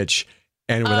without a hitch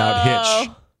and without hitch.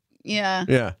 Yeah.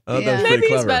 Yeah. That was Maybe pretty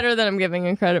clever. he's better than I'm giving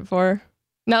him credit for.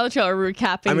 Now that y'all are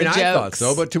recapping the jokes. I thought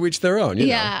so, but to each their own. You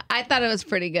know. I thought it was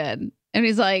pretty good. And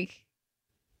he's like,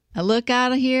 I look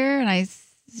out of here and I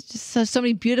just saw so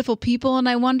many beautiful people and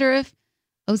I wonder if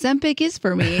Ozempic is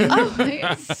for me.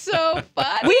 It's so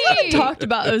funny. We haven't talked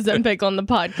about Ozempic on the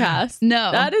podcast.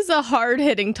 No. That is a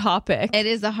hard-hitting topic. It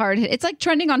is a hard hit. It's like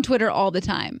trending on Twitter all the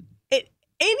time.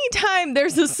 Anytime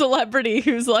there's a celebrity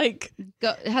who's like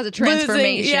has a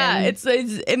transformation. It's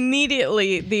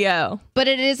immediately the O. But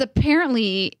it is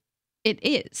apparently, it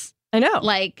is. I know.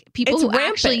 Like people who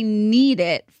actually need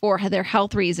it for their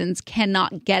health reasons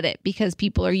cannot get it because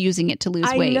people are using it to lose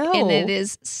weight. Know. And it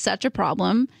is such a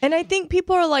problem. And I think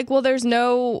people are like, well, there's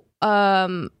no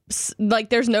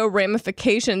there's no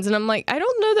ramifications. And I'm like, I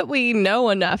don't know that we know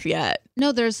enough yet.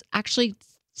 No, there's actually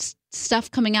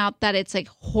stuff coming out that it's like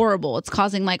horrible. It's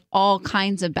causing like all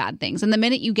kinds of bad things. And the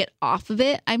minute you get off of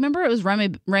it, I remember it was Remy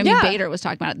Bader was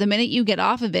talking about it. The minute you get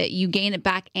off of it, you gain it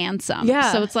back and some.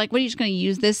 Yeah. So it's like, what are you just going to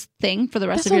use this thing for the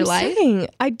rest of your life? Saying.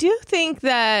 I do think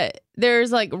that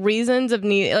there's like reasons of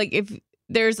need, like if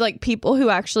there's like people who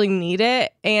actually need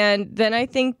it. And then I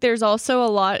think there's also a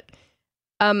lot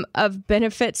of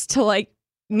benefits to like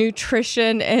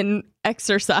nutrition and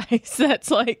exercise that's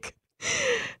like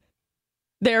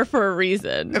there for a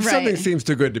reason. If something seems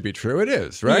too good to be true, it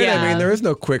is, right? Yeah. I mean, there is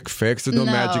no quick fix. There's no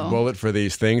magic bullet for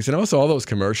these things. And also all those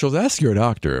commercials, ask your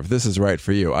doctor if this is right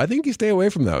for you. I think you stay away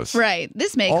from those. Right.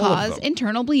 This may cause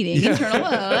internal bleeding,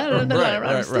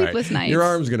 internal sleepless nights. Your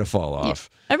arm's going to fall off.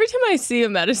 Every time I see a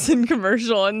medicine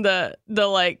commercial and the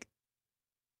like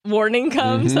warning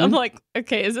comes, I'm like,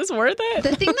 okay, is this worth it?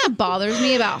 The thing that bothers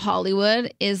me about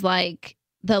Hollywood is like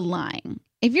the lying.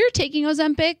 If you're taking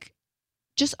Ozempic,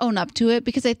 just own up to it,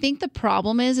 because I think the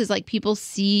problem is like people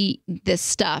see this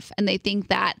stuff and they think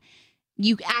that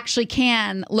you actually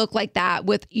can look like that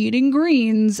with eating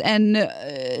greens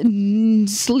and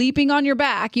sleeping on your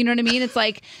back. You know what I mean? It's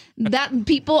like that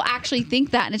people actually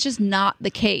think that, and it's just not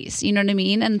the case. You know what I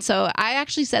mean? And so I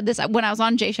actually said this when I was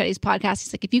on Jay Shetty's podcast.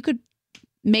 He's like, if you could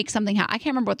make something happen, I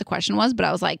can't remember what the question was, but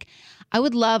I was like, I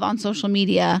would love on social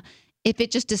media if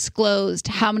it just disclosed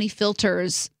how many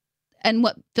filters and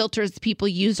what filters people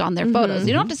used on their photos.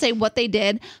 You don't have to say what they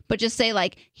did, but just say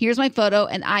like, here's my photo.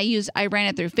 And I ran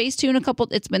it through Facetune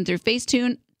it's been through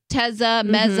Facetune, Tezza,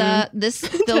 Mezza, this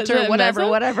filter,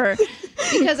 whatever.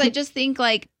 Because I just think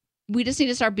like, we just need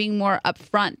to start being more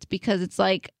upfront, because it's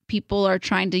like people are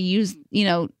trying to use,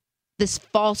 this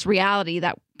false reality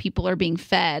that people are being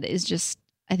fed is just,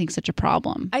 I think, such a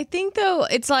problem. I think though,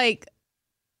 it's like,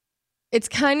 it's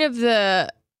kind of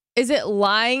is it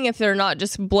lying if they're not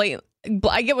just blatant?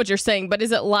 I get what you're saying, but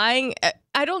is it lying?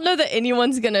 I don't know that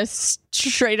anyone's going to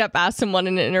straight up ask someone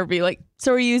in an interview, like,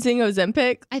 so are you using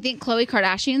Ozempic? I think Khloe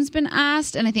Kardashian's been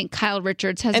asked, and I think Kyle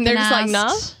Richards has been asked. And they're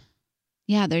just like,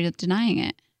 no? Yeah, they're denying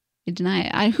it. They deny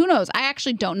it. Who knows? I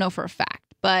actually don't know for a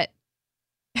fact, but...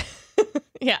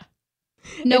 yeah.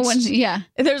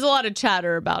 There's a lot of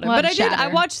chatter about it. But I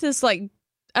watched this, like,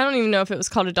 I don't even know if it was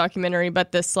called a documentary,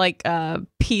 but this, like,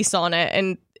 piece on it,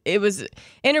 and it was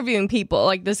interviewing people,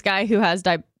 like this guy who has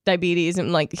diabetes,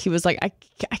 and like he was like, I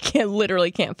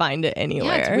can't find it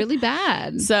anywhere. Yeah, it's really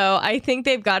bad. So I think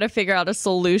they've got to figure out a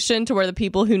solution to where the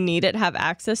people who need it have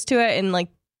access to it, and like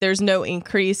there's no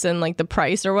increase in like the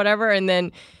price or whatever. And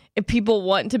then if people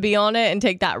want to be on it and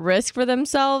take that risk for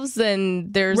themselves,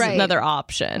 then there's another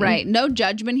option. Right. No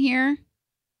judgment here.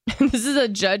 This is a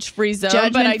judge-free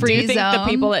zone, but I do think the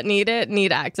people that need it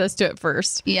need access to it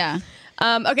first. Yeah.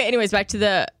 Okay, anyways, back to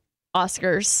the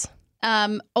Oscars.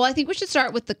 Well, I think we should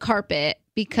start with the carpet,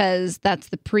 because that's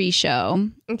the pre-show.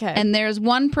 Okay. And there's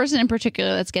one person in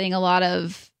particular that's getting a lot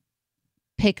of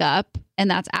pickup, and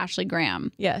that's Ashley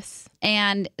Graham. Yes.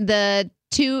 And the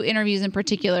two interviews in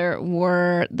particular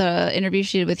were the interview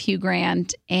she did with Hugh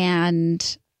Grant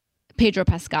and Pedro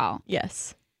Pascal.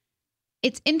 Yes.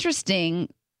 It's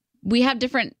interesting. We have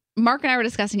different... Mark and I were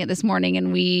discussing it this morning,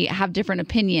 and we have different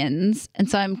opinions. And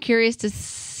so I'm curious to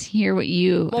hear what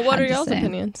you Well, what are y'all's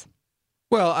opinions?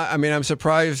 Well, I mean, I'm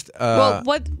surprised. Well,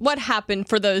 what happened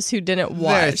for those who didn't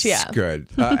watch? That's good.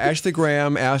 Ashley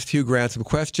Graham asked Hugh Grant some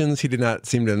questions. He did not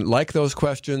seem to like those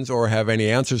questions or have any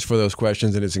answers for those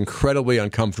questions, and it's incredibly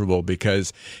uncomfortable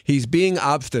because he's being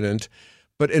obstinate.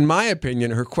 But in my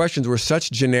opinion, her questions were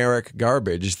such generic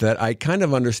garbage that I kind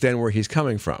of understand where he's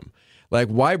coming from. Like,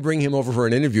 why bring him over for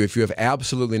an interview if you have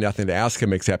absolutely nothing to ask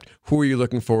him except who are you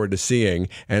looking forward to seeing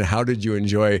and how did you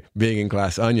enjoy being in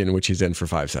Glass Onion, which he's in for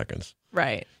 5 seconds?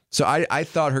 Right. So I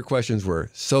thought her questions were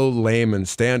so lame and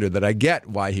standard that I get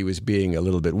why he was being a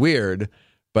little bit weird,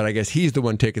 but I guess he's the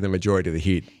one taking the majority of the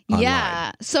heat online.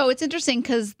 Yeah. So it's interesting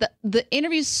because the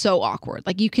interview is so awkward.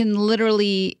 Like you can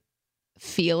literally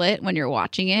feel it when you're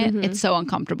watching it. It's so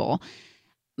uncomfortable.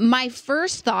 My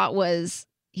first thought was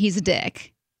he's a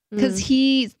dick because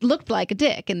he looked like a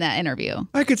dick in that interview.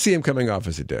 I could see him coming off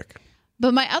as a dick.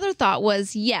 But my other thought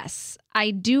was, yes, I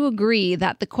do agree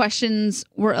that the questions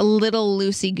were a little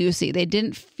loosey-goosey. They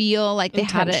didn't feel like they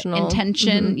had an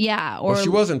intention. Yeah. Or she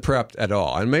wasn't prepped at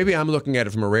all. And maybe I'm looking at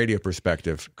it from a radio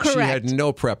perspective. Correct. She had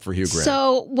no prep for Hugh Grant.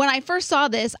 So when I first saw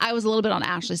this, I was a little bit on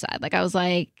Ashley's side. Like I was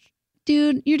like,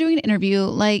 dude, you're doing an interview.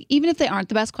 Like even if they aren't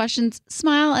the best questions,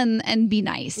 smile and be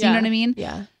nice. You know what I mean?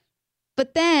 Yeah.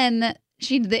 But then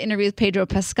she did the interview with Pedro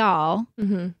Pascal.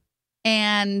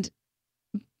 And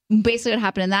basically what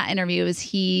happened in that interview is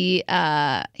he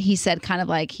said kind of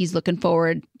like he's looking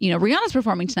forward, Rihanna's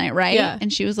performing tonight, right? Yeah.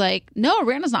 And she was like, no,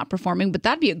 Rihanna's not performing, but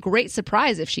that'd be a great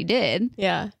surprise if she did.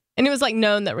 Yeah. And it was like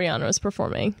known that Rihanna was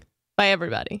performing by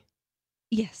everybody.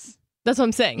 Yes. That's what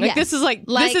I'm saying. Like this is like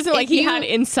this isn't like he had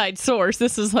inside source.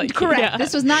 This is like correct. Yeah.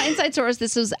 This was not inside source.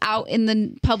 This was out in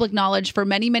the public knowledge for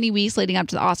many, many weeks leading up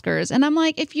to the Oscars. And I'm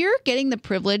like, if you're getting the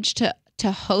privilege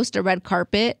to host a red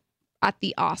carpet at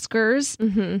the Oscars,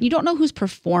 you don't know who's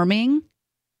performing,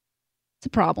 it's a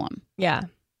problem. Yeah.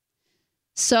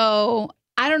 So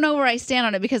I don't know where I stand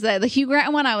on it because the Hugh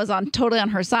Grant one, I was totally on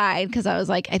her side because I was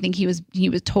like, I think he was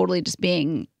totally just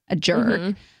being a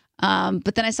jerk.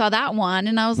 But then I saw that one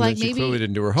and I was like, she maybe clearly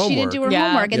didn't do her homework. She didn't do her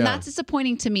homework, and that's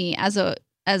disappointing to me as a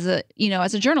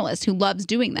journalist who loves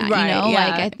doing that. Right,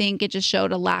 like I think it just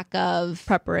showed a lack of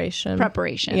preparation.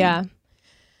 Yeah.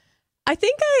 I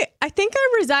think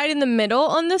I reside in the middle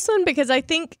on this one because I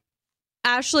think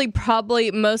Ashley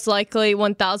probably most likely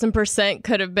 1000%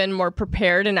 could have been more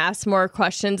prepared and asked more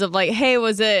questions of like, hey,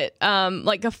 was it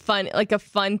like a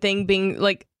fun thing being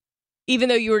like, even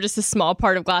though you were just a small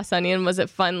part of Glass Onion, was it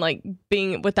fun like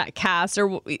being with that cast,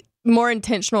 or more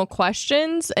intentional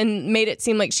questions, and made it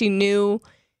seem like she knew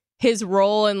his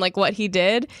role and like what he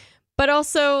did. But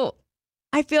also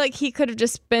I feel like he could have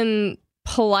just been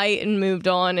polite and moved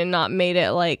on and not made it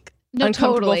like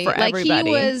uncomfortable for everybody. Like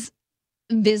he was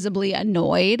visibly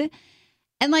annoyed,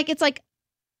 and like it's like,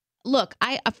 look,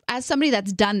 I as somebody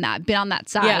that's done that, been on that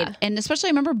side, and especially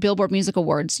I remember Billboard Music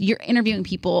Awards, you're interviewing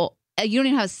people, you don't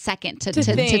even have a second to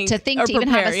think to even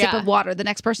have a sip of water. The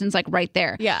next person's like right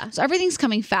there. Yeah. So everything's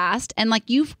coming fast, and like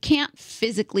you can't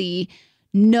physically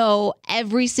know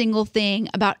every single thing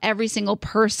about every single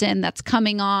person that's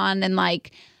coming on, and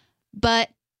like, but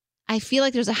I feel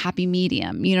like there's a happy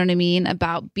medium, you know what I mean,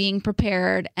 about being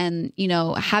prepared and,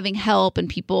 having help and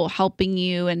people helping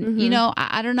you. And,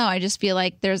 I don't know. I just feel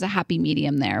like there's a happy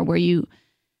medium there where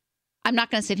I'm not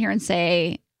going to sit here and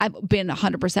say I've been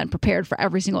 100% prepared for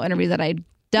every single interview that I've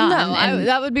done. No,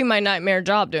 that would be my nightmare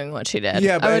job doing what she did.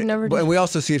 Yeah, but I would never do. And we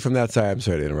also see it from that side. I'm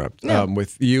sorry to interrupt. No.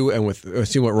 With you and with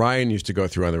seeing what Ryan used to go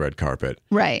through on the red carpet.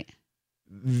 Right.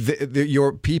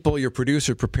 Your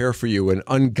producer prepare for you an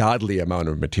ungodly amount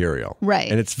of material. Right.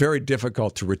 And it's very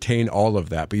difficult to retain all of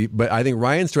that. But I think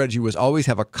Ryan's strategy was always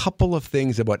have a couple of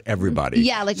things about everybody.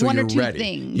 Yeah, like so one or you're two ready.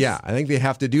 things. Yeah, I think they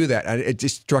have to do that. And it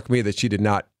just struck me that she did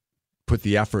not put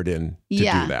the effort in to do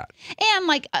that. And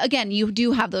like, again, you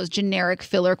do have those generic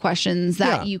filler questions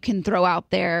that you can throw out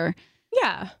there.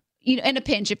 Yeah. In a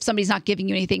pinch, if somebody's not giving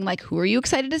you anything, like, who are you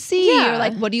excited to see? Or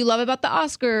like, what do you love about the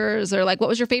Oscars? Or like, what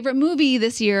was your favorite movie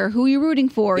this year? Who are you rooting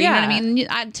for? You know what I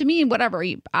mean? To me, whatever.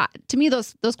 To me,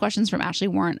 those questions from Ashley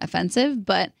weren't offensive,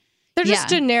 but they're just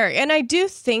generic. And I do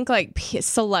think like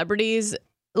celebrities,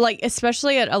 like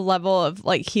especially at a level of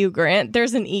like Hugh Grant,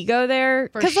 there's an ego there.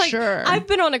 For like, sure. I've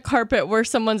been on a carpet where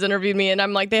someone's interviewed me and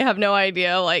I'm like, they have no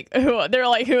idea like who they're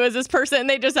like, who is this person? And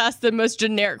they just ask the most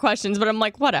generic questions, but I'm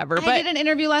like, whatever. I did an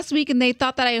interview last week and they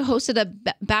thought that I hosted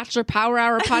a Bachelor Power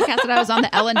Hour podcast, that I was on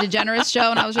the Ellen DeGeneres show,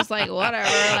 and I was just like, whatever.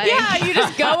 Like, yeah, you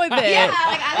just go with it. Yeah,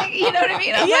 like I think, you know what I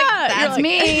mean?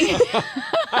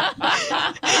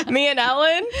 That's me. Me and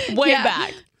Ellen, way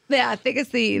back. Yeah, thick as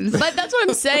thieves. But that's what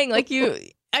I'm saying. Like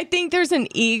I think there's an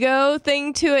ego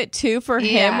thing to it too for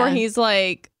him, where he's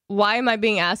like, why am I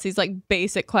being asked these like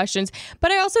basic questions?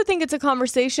 But I also think it's a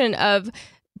conversation of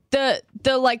the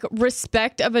like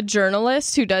respect of a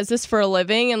journalist who does this for a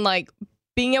living, and like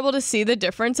being able to see the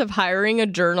difference of hiring a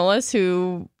journalist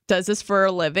who does this for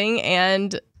a living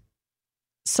and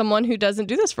someone who doesn't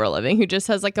do this for a living, who just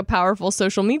has like a powerful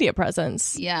social media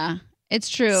presence. Yeah, it's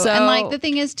true. And like the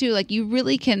thing is too, like you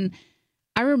really can.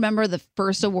 I remember the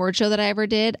first award show that I ever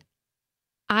did.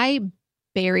 I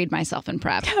buried myself in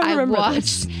prep. I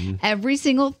watched every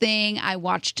single thing. I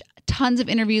watched tons of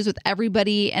interviews with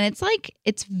everybody, and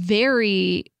it's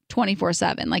very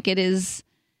 24/7. Like, it is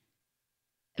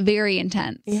very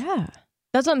intense. Yeah.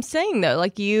 That's what I'm saying, though.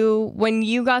 Like, when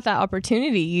you got that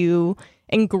opportunity, you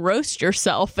engrossed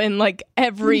yourself in like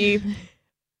every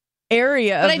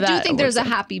area but of that. I do think there's a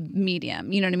happy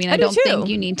medium. You know what I mean? I do don't too. think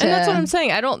you need to. And that's what I'm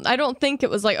saying. I don't think it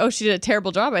was like, oh, she did a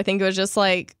terrible job. I think it was just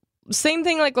like, same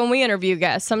thing like when we interview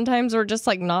guests. Sometimes we're just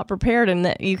like not prepared, and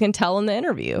that you can tell in the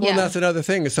interview. Well, that's another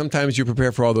thing. Is sometimes you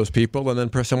prepare for all those people, and then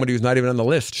somebody who's not even on the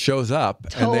list shows up,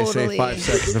 and they say 5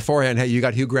 seconds beforehand, "Hey, you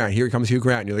got Hugh Grant. Here comes Hugh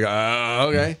Grant." And you're like, "Oh,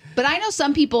 okay." But I know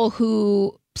some people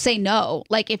who say no.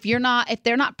 Like, if they're not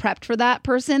prepped for that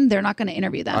person, they're not going to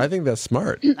interview them. I think that's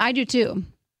smart. I do too.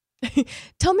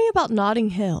 Tell me about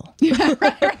Notting Hill.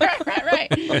 right.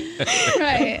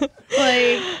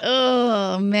 Like,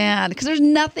 oh man, because there's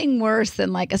nothing worse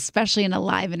than, like, especially in a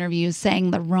live interview, saying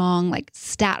the wrong like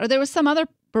stat. Or there was some other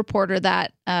reporter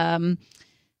that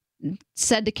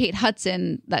said to Kate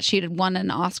Hudson that she had won an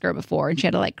Oscar before, and she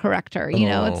had to like correct her. You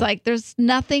know, it's like there's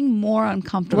nothing more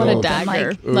uncomfortable. What a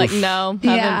dagger! No,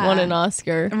 haven't won an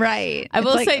Oscar. Right. I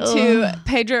will say too,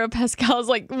 Pedro Pascal is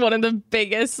like one of the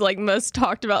biggest, like most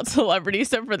talked about celebrities.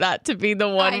 So for that to be the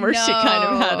one where she kind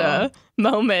of had a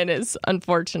moment is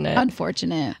unfortunate.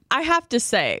 Unfortunate. I have to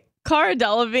say, Cara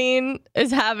Delevingne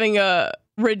is having a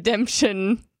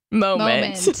redemption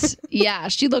moment. Yeah,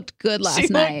 she looked good last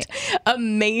night.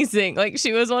 Amazing. Like,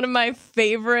 she was one of my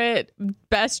favorite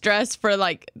best dressed for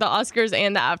like the Oscars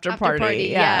and the after party.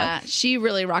 Yeah, she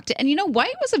really rocked it. And you know,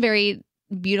 white was a very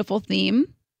beautiful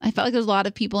theme. I felt like there was a lot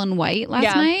of people in white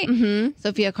last night. Mm-hmm.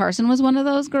 Sophia Carson was one of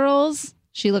those girls.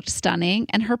 She looked stunning,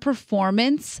 and her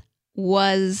performance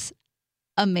was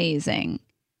amazing.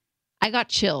 I got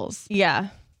chills. Yeah,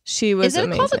 she was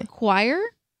amazing. Is it called a choir?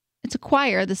 It's a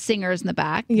choir, the singers in the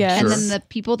back. Yeah. And then the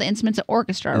people, the instruments, an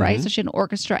orchestra, right? So she had an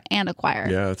orchestra and a choir.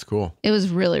 Yeah, that's cool. It was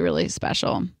really, really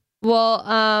special.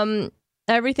 Well,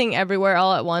 Everything Everywhere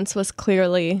All at Once was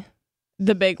clearly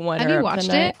the big winner. Have you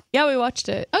watched it? Yeah, we watched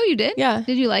it. Oh, you did? Yeah.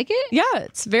 Did you like it? Yeah,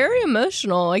 it's very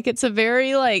emotional. Like, it's a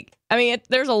very, like, I mean,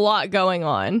 there's a lot going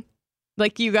on.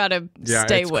 Like, you got to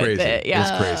stay with crazy. it. Yeah.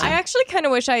 It's crazy. I actually kind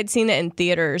of wish I had seen it in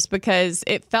theaters, because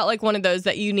it felt like one of those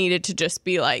that you needed to just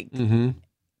be like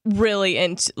really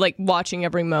into, like, watching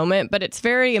every moment. But it's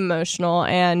very emotional,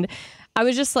 and I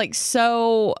was just like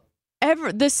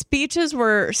the speeches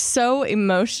were so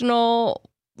emotional.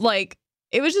 Like,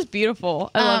 it was just beautiful.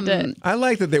 I loved it. I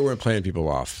like that they weren't playing people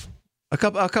off. A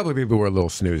couple of people were a little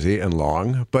snoozy and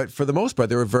long, but for the most part,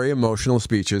 they were very emotional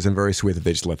speeches and very sweet that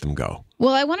they just let them go.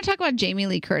 Well, I want to talk about Jamie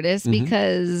Lee Curtis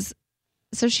because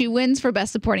so she wins for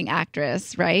Best Supporting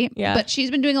Actress, right? Yeah. But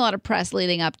she's been doing a lot of press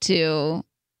leading up to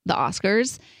the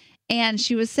Oscars, and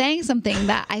she was saying something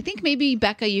that I think maybe,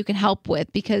 Becca, you can help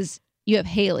with, because you have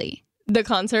Haley. The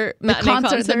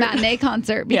matinee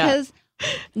concert. Because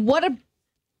what a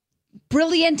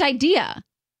brilliant idea.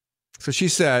 So she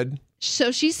said,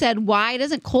 why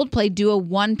doesn't Coldplay do a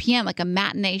 1 p.m., like a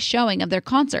matinee showing of their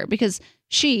concert? Because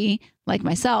she, like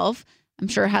myself, I'm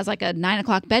sure has like a 9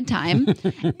 o'clock bedtime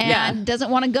and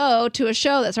doesn't want to go to a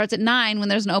show that starts at 9 when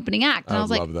there's an opening act. And I was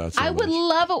like, I would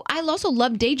love it. I also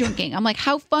love day drinking. I'm like,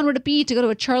 how fun would it be to go to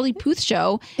a Charlie Puth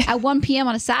show at 1 p.m.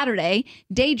 on a Saturday,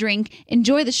 day drink,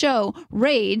 enjoy the show,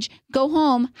 rage, go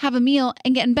home, have a meal,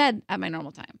 and get in bed at my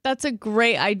normal time. That's a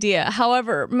great idea.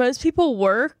 However, most people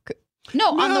work.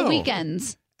 No, on the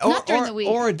weekends. Not during the week.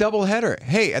 Or a double header.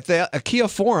 Hey, at the IKEA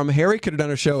Forum, Harry could have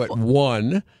done a show at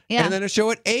 1 and then a show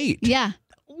at 8. Yeah.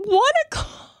 What a...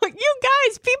 You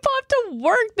guys, people have to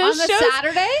work this on a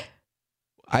Saturday?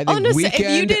 I think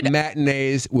weekend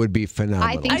matinees would be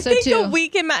phenomenal. I think a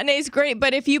weekend matinee is great,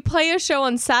 but if you play a show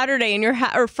on Saturday and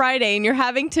or Friday and you're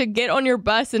having to get on your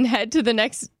bus and head to the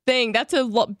next thing, that's a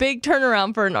big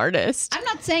turnaround for an artist. I'm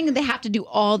not saying that they have to do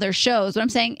all their shows, but I'm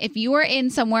saying if you are in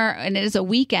somewhere and it is a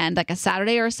weekend, like a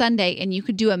Saturday or a Sunday, and you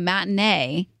could do a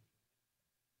matinee,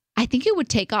 I think it would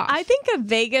take off. I think a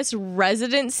Vegas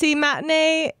residency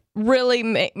matinee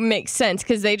really makes sense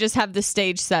because they just have the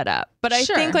stage set up. But I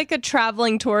think like a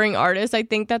traveling touring artist, I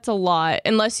think that's a lot.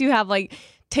 Unless you have like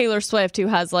Taylor Swift, who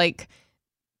has like,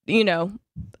 you know,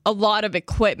 a lot of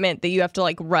equipment that you have to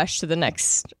like rush to the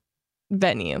next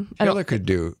venue. Taylor could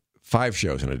do 5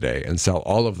 shows in a day and sell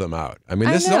all of them out. I mean,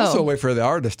 this is also a way for the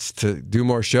artists to do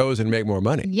more shows and make more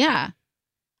money. Yeah.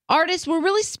 Artists, we're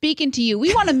really speaking to you.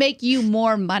 We want to make you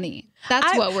more money.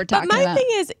 That's what we're talking about. But my thing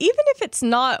is, even if it's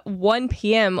not 1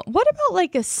 p.m., what about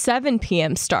like a 7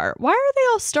 p.m. start? Why are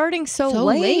they all starting so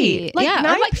late? Like 9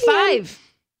 or like PM? 5.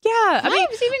 Yeah, great.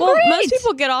 Most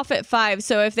people get off at 5,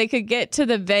 so if they could get to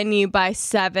the venue by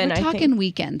 7, We're talking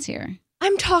weekends here.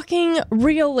 I'm talking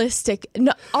realistic.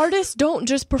 No, artists don't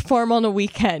just perform on a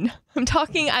weekend. I'm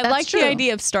talking, I like the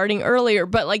idea of starting earlier,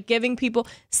 but like giving people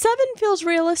 7 feels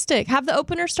realistic. Have the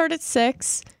opener start at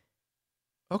 6.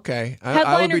 Okay. Headliner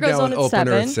I would be goes down on at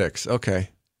opener 7. At 6. Okay.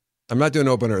 I'm not doing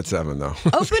opener at 7, though.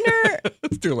 Opener.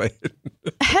 It's too late.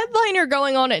 Headliner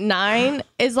going on at 9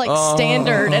 is like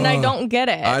standard, and I don't get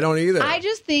it. I don't either. I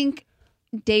just think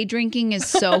day drinking is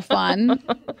so fun.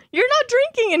 You're not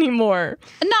drinking anymore.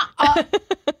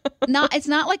 It's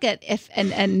not like an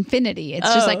infinity.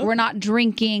 It's just like we're not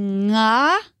drinking.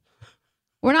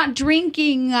 We're not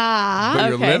drinking. But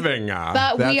you're living.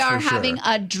 But we are having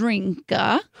a drink.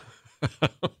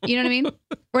 You know what I mean?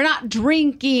 We're not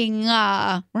drinking.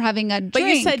 We're having a drink. But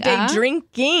you said day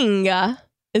drinking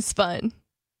is fun.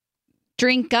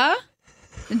 Drinka.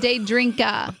 Day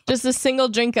drinka. Just a single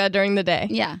drinka during the day.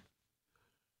 Yeah.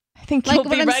 I think you'll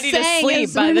be ready to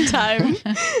sleep by the time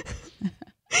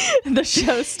the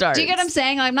show starts. Do you get what I'm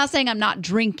saying? I'm not saying I'm not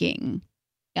drinking.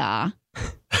 Not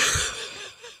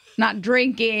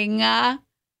drinking. But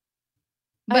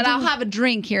I'll have a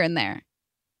drink here and there.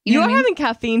 You are having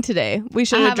caffeine today. We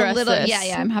should address this.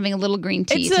 Yeah, I'm having a little green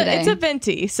tea today. It's a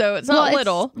venti, so it's not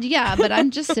little. Yeah, but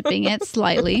I'm just sipping it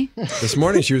slightly. This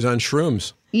morning she was on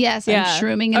shrooms. Yes, I'm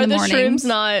shrooming in the morning. Are the shrooms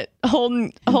not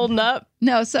holding up?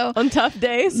 No, so on tough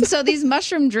days. So these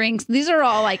mushroom drinks, these are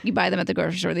all like you buy them at the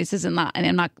grocery store. This isn't not, and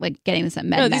I'm not like getting this at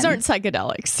MedMen. No, these aren't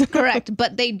psychedelics. Correct,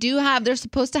 but they do have. They're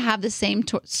supposed to have the same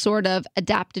sort of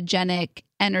adaptogenic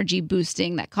energy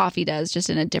boosting that coffee does, just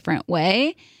in a different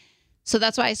way. So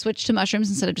that's why I switched to mushrooms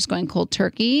instead of just going cold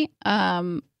turkey.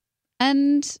 And,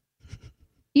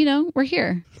 we're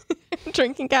here.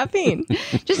 Drinking caffeine.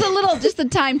 Just the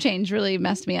time change really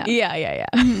messed me up. Yeah.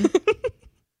 Mm-hmm.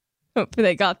 Hope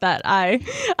they got that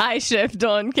eye shift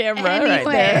on camera right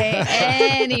there.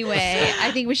 Anyway,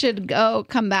 I think we should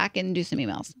come back and do some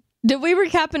emails. Did we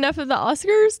recap enough of the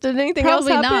Oscars? Did anything else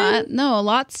happen? Probably not. No, a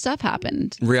lot of stuff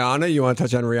happened. Rihanna, you want to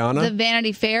touch on Rihanna? The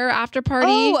Vanity Fair after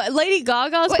party. Oh, Lady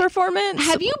Gaga's performance.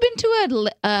 Have you been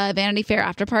to a Vanity Fair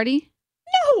after party?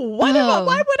 No. Why would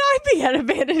I be at a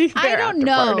Vanity Fair I don't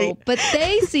know, party? but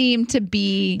they seem to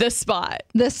be the spot.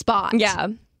 Yeah.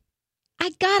 I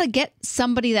gotta get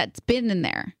somebody that's been in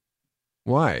there.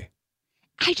 Why?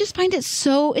 I just find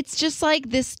it's just like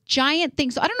this giant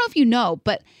thing. So I don't know if you know,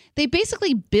 but they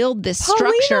basically build this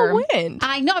structure. Win.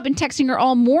 I know. I've been texting her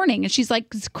all morning, and she's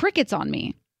like, crickets on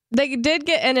me. They did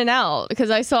get In-N-Out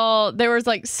because I saw there was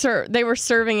like they were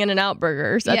serving In-N-Out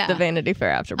burgers at the Vanity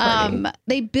Fair after party.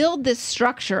 They build this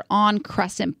structure on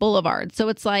Crescent Boulevard, so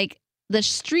it's like the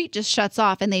street just shuts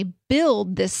off, and they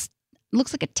build this.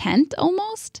 Looks like a tent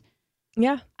almost.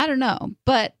 Yeah, I don't know,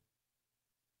 but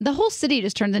the whole city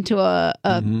just turns into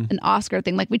an Oscar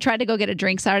thing. Like we tried to go get a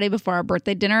drink Saturday before our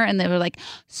birthday dinner, and they were like,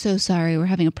 "So sorry, we're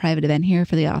having a private event here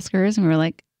for the Oscars," and we were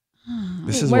like, oh.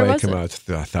 "This is why I come out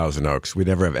to Thousand Oaks. We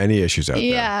never have any issues out there."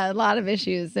 Yeah, a lot of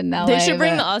issues in LA. They should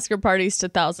bring the Oscar parties to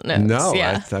Thousand Oaks. No,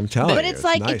 yeah. I'm telling you. But it's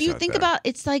like nice if you think about,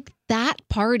 it's like that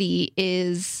party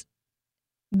is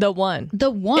the one.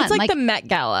 It's like the Met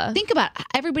Gala. Think about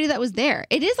everybody that was there.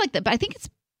 It is like that, but I think it's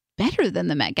better than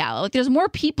the Met Gala. Like there's more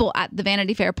people at the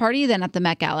Vanity Fair party than at the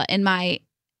Met Gala in my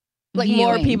viewing.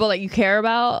 More people that you care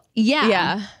about.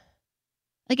 Yeah.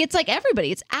 Like it's like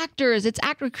everybody. It's actors. It's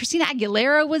actor. Christina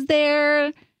Aguilera was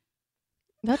there.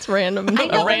 That's random. I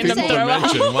know, a random throw.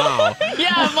 Wow.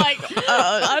 Yeah, I'm like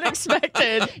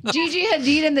unexpected. Gigi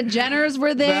Hadid and the Jenners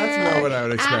were there. That's not what I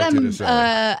would expect you to say.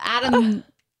 Adam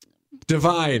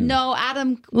Divine. No,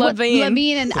 Adam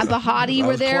Levine and Bahati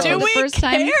were there for the first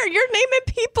time. Do we care? You're naming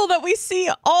people that we see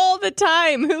all the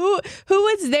time. Who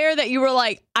was there that you were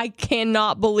like, I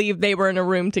cannot believe they were in a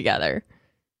room together?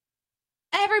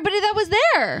 Everybody that was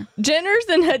there. Jenners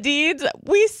and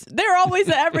Hadids, they're always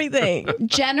at everything.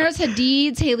 Jenners,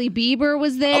 Hadids, Hailey Bieber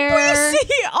was there. We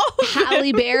see all of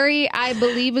Halle Berry, I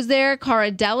believe, was there.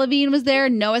 Cara Delevingne was there.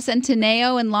 Noah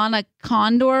Centineo and Lana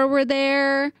Condor were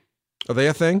there. Are they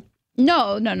a thing?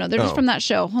 No. They're just from that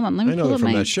show. Hold on, let me. I know they're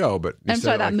from that show, but I'm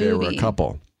sorry, that movie. They were a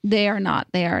couple. They are not.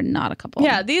 They are not a couple.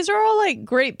 Yeah, these are all like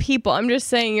great people. I'm just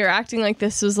saying you're acting like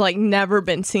this was like never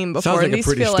been seen before. Sounds like a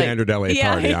pretty standard LA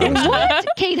party. What?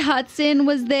 Kate Hudson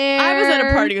was there. I was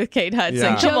at a party with Kate Hudson.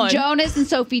 Yeah. Joe Jonas and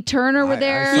Sophie Turner were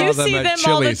there. You see them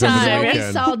all the time.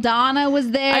 Zoe Saldana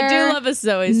was there. I do love a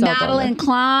Zoe Saldana. Madeline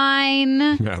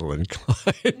Klein.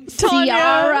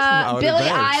 Ciara. Billie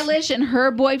Eilish and her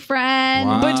boyfriend.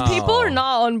 Wow. Which people are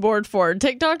not on board for.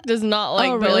 TikTok does not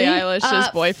like Billie Eilish's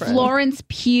boyfriend. Florence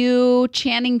Pugh Pugh,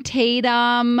 Channing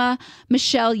Tatum,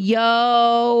 Michelle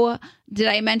Yeoh. Did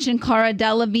I mention Cara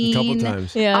Delevingne? A couple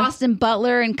times. Yeah. Austin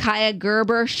Butler and Kaya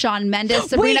Gerber, Shawn Mendes,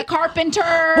 Sabrina Carpenter.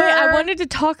 Wait, I wanted to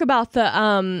talk about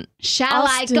the Shall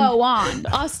I go on?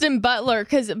 Austin Butler,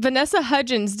 because Vanessa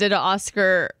Hudgens did an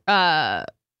Oscar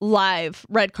live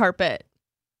red carpet.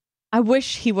 I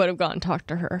wish he would have gone and talked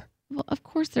to her. Well, of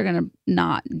course they're going to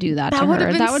not do that to That would her.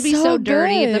 have been That would be so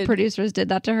dirty if the good. producers did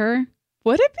that to her.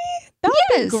 Would it be? That would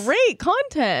Yes. be great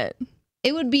content.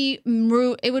 It would be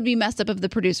messed up of the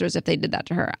producers if they did that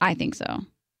to her. I think so.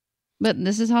 But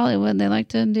this is Hollywood. They like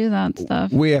to do that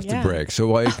stuff. We have to break. So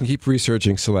while you can keep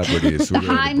researching celebrities. The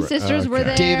Haim sisters were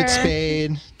there. David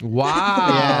Spade. Wow.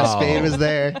 Yeah, Spade was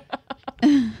there.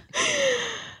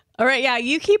 All right, yeah,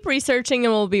 you keep researching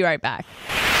and we'll be right back.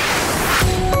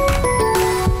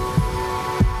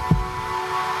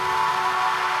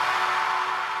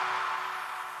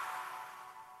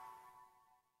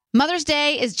 Mother's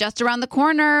Day is just around the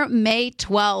corner, May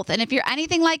 12th. And if you're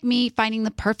anything like me, finding the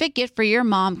perfect gift for your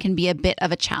mom can be a bit of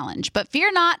a challenge. But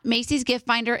fear not, Macy's Gift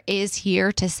Finder is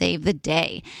here to save the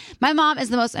day. My mom is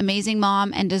the most amazing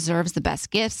mom and deserves the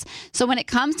best gifts. So when it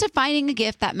comes to finding a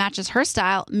gift that matches her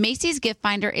style, Macy's Gift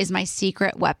Finder is my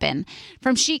secret weapon.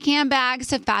 From chic handbags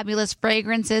to fabulous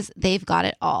fragrances, they've got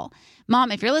it all.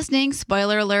 Mom, if you're listening,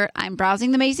 spoiler alert, I'm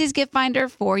browsing the Macy's Gift Finder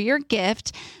for your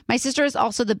gift. My sister is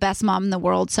also the best mom in the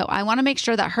world, so I want to make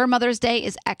sure that her Mother's Day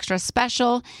is extra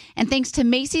special. And thanks to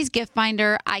Macy's Gift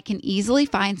Finder, I can easily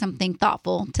find something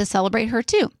thoughtful to celebrate her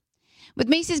too. With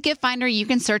Macy's Gift Finder, you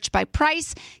can search by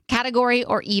price, category,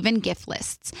 or even gift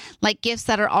lists, like gifts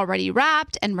that are already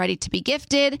wrapped and ready to be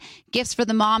gifted, gifts for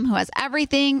the mom who has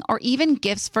everything, or even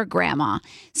gifts for grandma.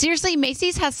 Seriously,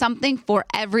 Macy's has something for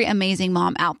every amazing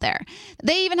mom out there.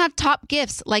 They even have top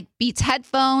gifts like Beats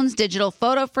headphones, digital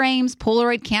photo frames,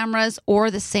 Polaroid cameras, or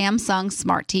the Samsung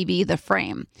Smart TV, The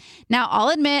Frame. Now, I'll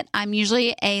admit, I'm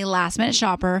usually a last-minute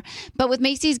shopper, but with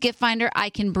Macy's Gift Finder, I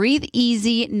can breathe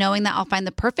easy knowing that I'll find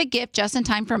the perfect gift just in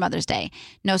time for Mother's Day.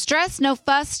 No stress, no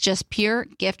fuss, just pure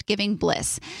gift-giving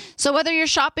bliss. So whether you're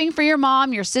shopping for your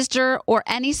mom, your sister, or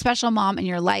any special mom in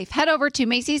your life, head over to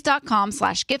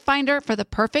Macys.com/giftfinder for the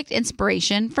perfect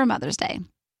inspiration for Mother's Day.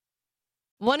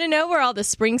 Want to know where all the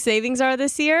spring savings are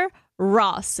this year?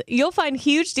 Ross. You'll find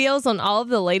huge deals on all of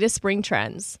the latest spring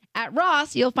trends. At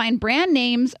Ross, you'll find brand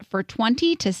names for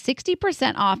 20 to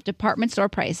 60% off department store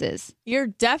prices. You're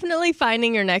definitely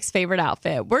finding your next favorite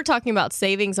outfit. We're talking about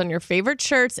savings on your favorite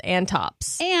shirts and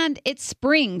tops. And it's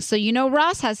spring, so you know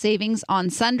Ross has savings on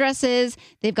sundresses.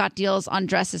 They've got deals on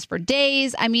dresses for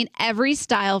days. I mean, every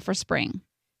style for spring.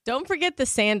 Don't forget the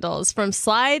sandals. From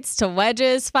slides to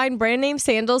wedges, find brand name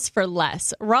sandals for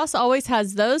less. Ross always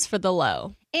has those for the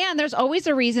low. And there's always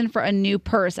a reason for a new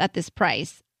purse at this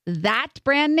price. That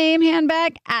brand name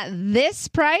handbag at this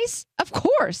price? Of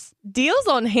course. Deals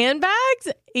on handbags?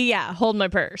 Yeah, hold my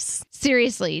purse.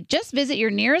 Seriously, just visit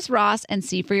your nearest Ross and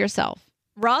see for yourself.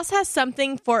 Ross has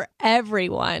something for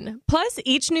everyone. Plus,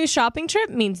 each new shopping trip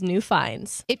means new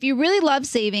finds. If you really love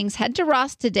savings, head to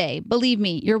Ross today. Believe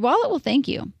me, your wallet will thank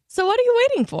you. So what are you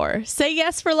waiting for? Say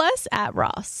yes for less at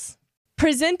Ross.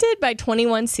 Presented by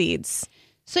 21 Seeds.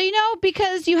 So, you know,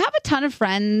 because you have a ton of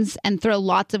friends and throw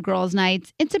lots of girls'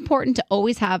 nights, it's important to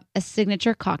always have a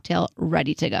signature cocktail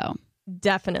ready to go.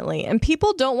 Definitely. And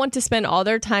people don't want to spend all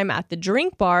their time at the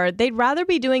drink bar. They'd rather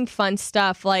be doing fun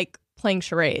stuff like playing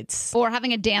charades. Or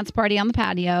having a dance party on the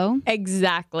patio.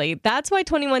 Exactly. That's why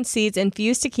 21 Seeds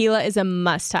infused tequila is a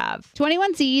must-have.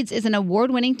 21 Seeds is an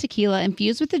award-winning tequila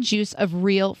infused with the juice of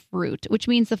real fruit, which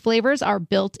means the flavors are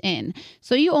built in.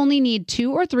 So you only need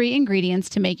 2 or 3 ingredients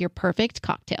to make your perfect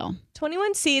cocktail.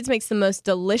 21 Seeds makes the most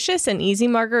delicious and easy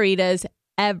margaritas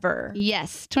ever.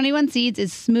 Yes, 21 Seeds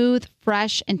is smooth,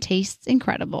 fresh, and tastes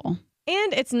incredible.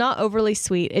 And it's not overly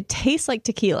sweet. It tastes like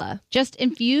tequila. Just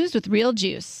infused with real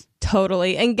juice.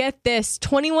 Totally. And get this,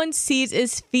 21 Seeds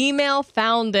is female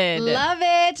founded. Love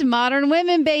it. Modern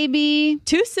women, baby.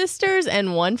 2 sisters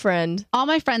and 1 friend. All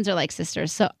my friends are like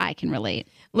sisters, so I can relate.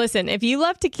 Listen, if you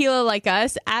love tequila like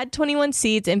us, add 21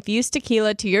 Seeds infused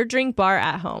tequila to your drink bar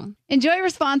at home. Enjoy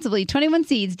responsibly. 21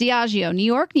 Seeds, Diageo, New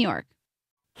York, New York.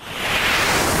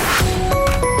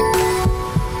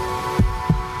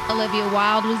 Olivia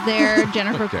Wilde was there.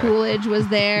 Jennifer Coolidge was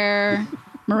there.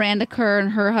 Miranda Kerr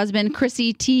and her husband,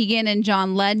 Chrissy Teigen and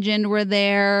John Legend were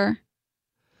there.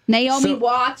 Naomi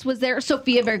Watts was there.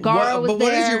 Sofia Vergara was there. But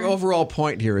what is your overall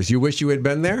point here? Is you wish you had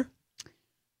been there?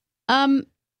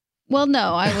 Well,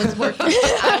 no, I was working.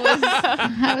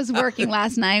 I was working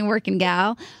last night, working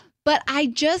gal. But I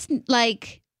just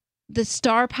like the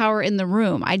star power in the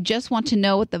room. I just want to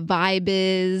know what the vibe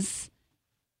is.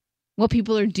 what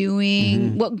people are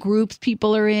doing, what groups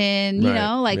people are in, you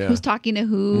know, like who's talking to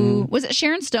who. Was it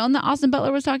Sharon Stone that Austin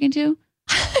Butler was talking to?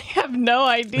 I have no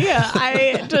idea.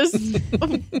 I just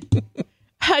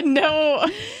had no.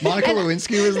 Monica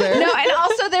Lewinsky was there. No, and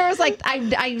also there was like,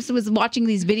 I was watching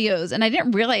these videos and I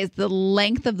didn't realize the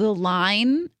length of the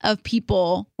line of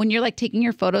people when you're like taking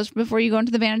your photos before you go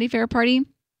into the Vanity Fair party.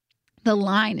 The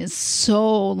line is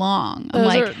so long. I'm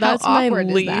like, that's how my awkward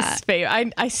is least that?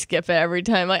 favorite. I skip it every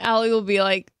time. Like Allie will be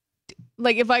like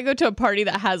if I go to a party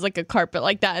that has like a carpet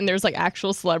like that and there's like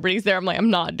actual celebrities there, I'm like, I'm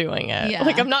not doing it. Yeah.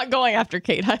 Like I'm not going after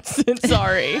Kate Hudson.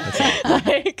 Sorry.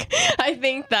 Like I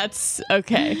think that's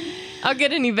okay. I'll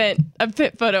get a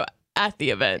fit photo at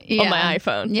the event on my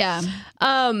iPhone. Yeah.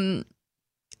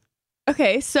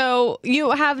 Okay, so you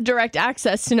have direct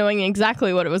access to knowing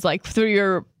exactly what it was like through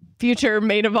your future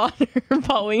maid of honor,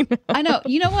 Paulina. I know.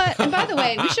 You know what? And by the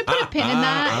way, we should put a pin in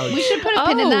that. We should put a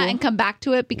pin in that and come back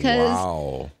to it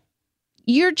because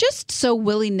you're just so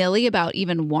willy-nilly about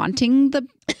even wanting the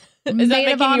Is maid that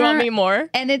making of honor, you want me more?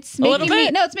 and it's making me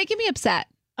it's making me upset.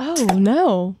 Oh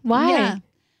no! Why? Yeah.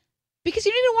 Because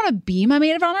you didn't want to be my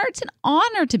maid of honor. It's an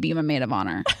honor to be my maid of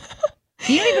honor.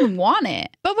 You don't even want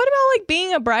it. But what about like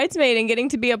being a bridesmaid and getting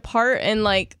to be a part and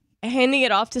like handing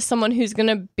it off to someone who's going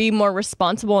to be more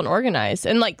responsible and organized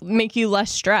and like make you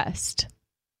less stressed?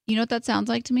 You know what that sounds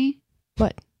like to me?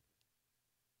 What?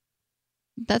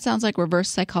 That sounds like reverse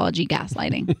psychology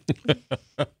gaslighting.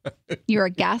 You're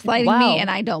gaslighting Wow. me and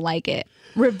I don't like it.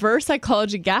 Reverse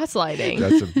psychology gaslighting.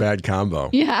 That's a bad combo.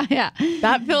 Yeah.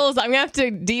 That feels, I'm going to have to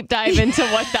deep dive into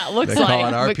what that looks They like.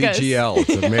 call it RPGL. It's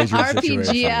a major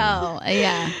situation. RPGL.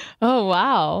 Yeah. Oh,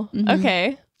 wow. Mhm.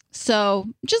 Okay. So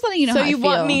just letting you know So how you I feel.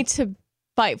 want me to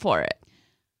fight for it?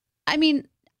 I mean,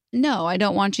 no, I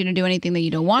don't want you to do anything that you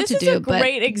don't want This to is do. a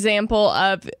great example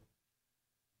of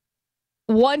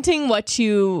wanting what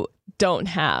you don't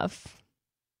have.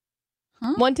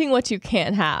 Huh? Wanting what you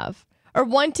can't have. Or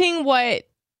wanting what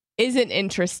isn't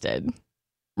interested.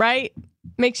 Right?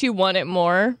 Makes you want it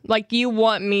more. Like you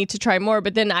want me to try more,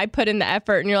 but then I put in the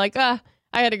effort and you're like, I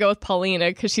got to go with Paulina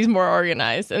because she's more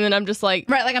organized. And then I'm just like...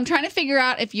 Right, like I'm trying to figure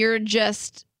out if you're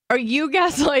just... Are you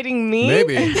gaslighting me?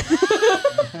 Maybe.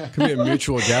 Could be a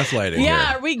mutual gaslighting Yeah,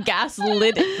 here. are we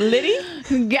gaslighting?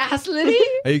 Gaslighting?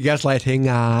 Are you gaslighting?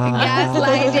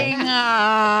 Gaslighting.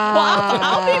 Well,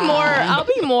 I'll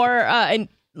be more, and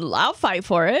I'll fight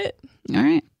for it. All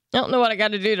right. I don't know what I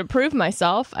got to do to prove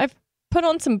myself. I've put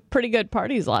on some pretty good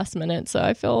parties last minute, so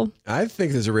I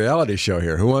think there's a reality show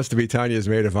here. Who wants to be Tanya's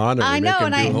maid of honor? I know,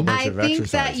 and I think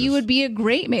exercises. that you would be a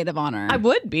great maid of honor. I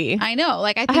would be. I know.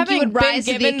 Like I I think haven't you would rise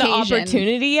been to the given the occasion.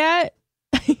 opportunity yet.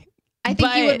 I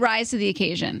think you would rise to the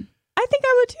occasion. I think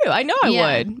I would too. I know I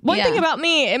Yeah. would. One Yeah. thing about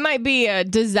me, it might be a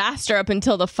disaster up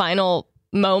until the final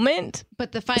moment,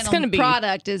 but the it's final gonna be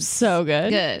product is so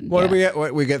good. Good. What do we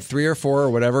get? We get 3 or 4 or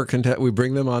whatever. We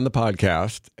bring them on the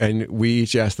podcast, and we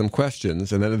each ask them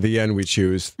questions, and then at the end we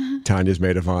choose Tanya's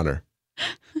maid of honor.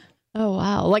 Oh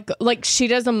wow! Like she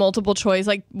does a multiple choice.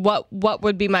 Like what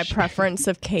would be my preference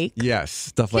of cake? Yes,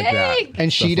 stuff like that.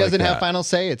 And she Stuff doesn't like have that. final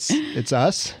say. It's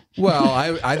us. Well,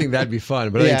 I think that'd be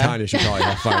fun, but I think Yeah. Tanya should probably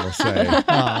have final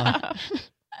say.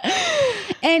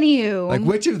 Anywho. Like,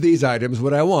 which of these items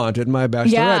would I want at my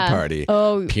bachelorette Yeah. party?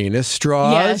 Oh. Penis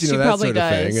straws, Yes, you know, she that probably sort of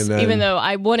does. thing. And then, Even though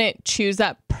I wouldn't choose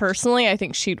that personally, I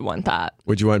think she'd want that.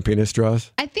 would you want penis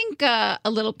straws? I think a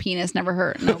little penis never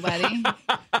hurt nobody.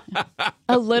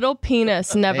 A little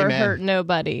penis never Amen. hurt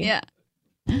nobody. Yeah.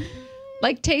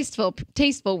 Like tasteful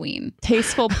ween.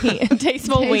 Tasteful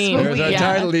tasteful ween. There's our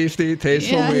title, Easty.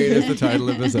 Tasteful Yeah. Weed is the title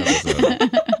of this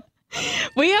episode.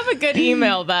 We have a good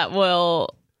email that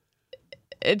will.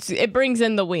 It brings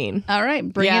in the ween. All right,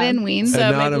 bring Yeah. it in, ween. So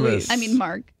maybe Anonymous. I mean,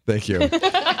 Mark. Thank you.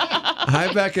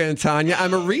 Hi, Becca and Tanya.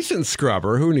 I'm a recent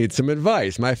scrubber who needs some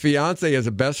advice. My fiance has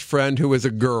a best friend who is a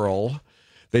girl.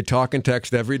 They talk and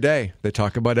text every day. They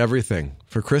talk about everything.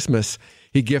 For Christmas,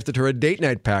 he gifted her a date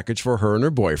night package for her and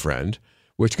her boyfriend,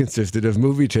 which consisted of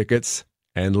movie tickets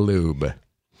and lube.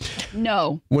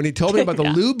 No. When he told me about the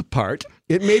lube part,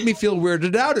 it made me feel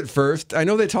weirded out at first. I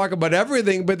know they talk about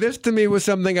everything, but this to me was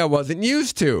something I wasn't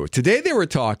used to. Today they were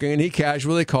talking, and he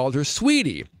casually called her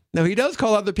sweetie. Now, he does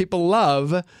call other people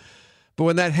love, but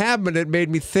when that happened, it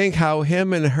made me think how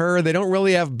him and her, they don't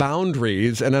really have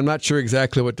boundaries, and I'm not sure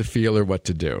exactly what to feel or what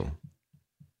to do.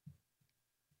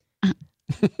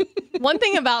 One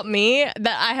thing about me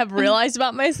that I have realized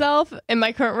about myself in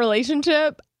my current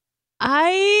relationship,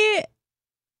 I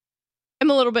am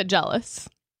a little bit jealous.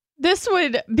 This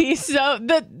would be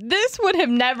this would have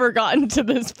never gotten to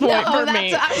this point for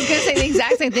me. I was going to say the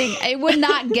exact same thing. It would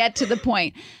not get to the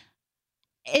point.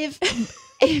 If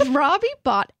If Robbie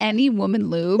bought any woman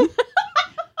lube,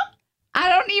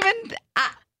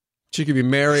 She could be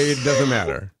married, doesn't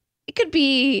matter. It could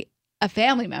be a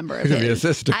family member. It could be a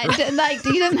sister.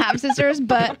 He doesn't have sisters,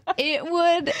 but it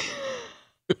would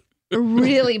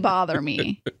really bother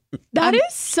me. That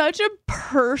is such a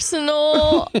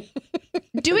personal...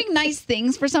 Doing nice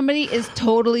things for somebody is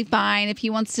totally fine. If he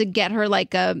wants to get her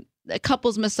like a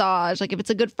couple's massage, like if it's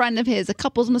a good friend of his, a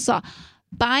couple's massage.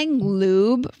 Buying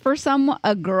lube for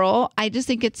a girl, I just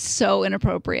think it's so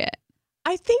inappropriate.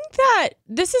 I think that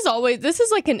this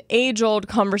is like an age-old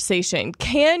conversation.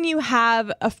 Can you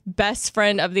have a best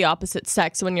friend of the opposite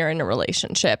sex when you're in a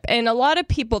relationship? And a lot of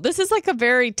people, this is like a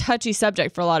very touchy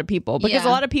subject for a lot of people because a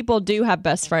lot of people do have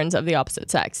best friends of the opposite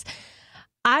sex.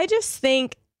 I just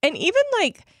think, and even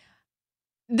like,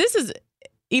 this is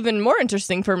even more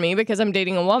interesting for me because I'm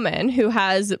dating a woman who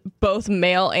has both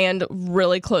male and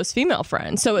really close female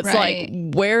friends. So it's like,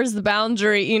 where's the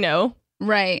boundary, you know?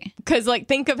 Right. Because, like,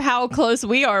 think of how close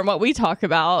we are and what we talk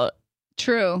about.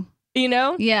 True. You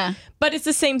know? Yeah. But it's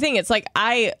the same thing. It's like,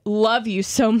 I love you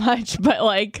so much, but,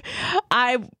 like,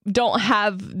 I don't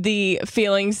have the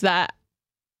feelings that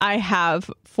I have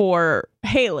for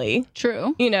Haley.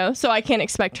 True. You know? So I can't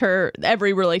expect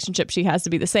every relationship she has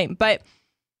to be the same. But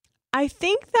I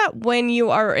think that when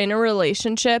you are in a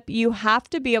relationship, you have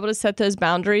to be able to set those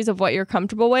boundaries of what you're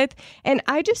comfortable with. And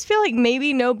I just feel like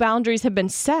maybe no boundaries have been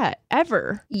set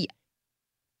ever. Yeah.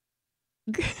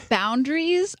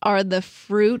 Boundaries are the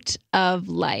fruit of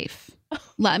life.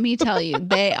 Let me tell you,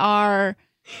 they are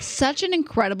such an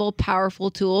incredible, powerful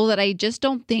tool that I just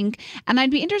don't think. And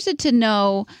I'd be interested to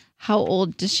know how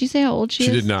old. Does she say how old she is?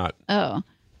 She did not. Oh.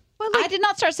 Well, I did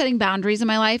not start setting boundaries in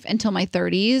my life until my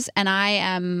 30s. And I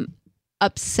am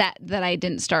upset that I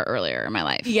didn't start earlier in my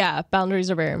life. Yeah,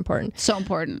 boundaries are very important. So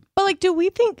important. But like, do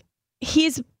we think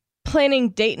he's planning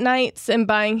date nights and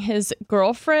buying his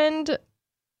girlfriend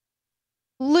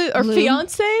lube.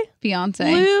 Fiance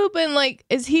lube, and like,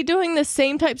 is he doing the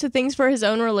same types of things for his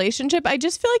own relationship? I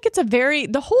just feel like it's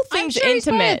the whole thing's I'm sure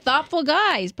intimate. He's a thoughtful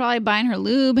guy. He's probably buying her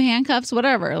lube, handcuffs,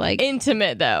 whatever. Like,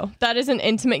 intimate though. That is an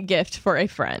intimate gift for a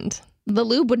friend. The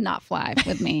lube would not fly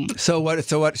with me. So what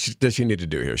does she need to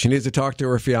do here? She needs to talk to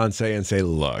her fiance and say,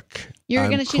 "Look,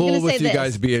 she's cool with you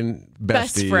guys being besties,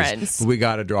 best friends. But we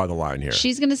got to draw the line here."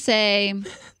 She's gonna say, you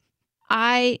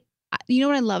know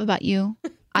what I love about you?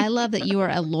 I love that you are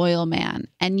a loyal man,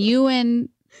 and you and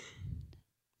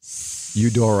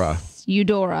Eudora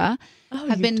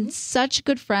have been such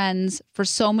good friends for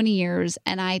so many years,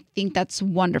 and I think that's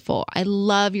wonderful. I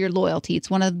love your loyalty. It's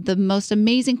one of the most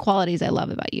amazing qualities I love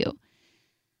about you.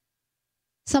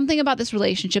 Something about this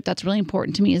relationship that's really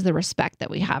important to me is the respect that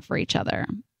we have for each other.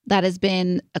 That has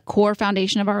been a core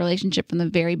foundation of our relationship from the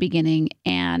very beginning,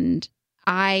 and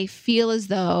I feel as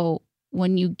though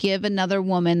when you give another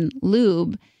woman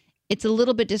lube, it's a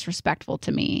little bit disrespectful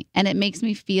to me, and it makes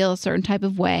me feel a certain type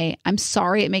of way. I'm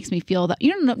sorry. It makes me feel that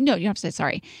you don't have to say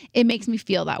sorry. It makes me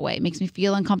feel that way. It makes me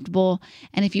feel uncomfortable.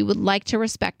 And if you would like to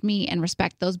respect me and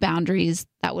respect those boundaries,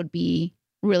 that would be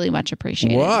really much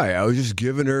appreciated. Why? I was just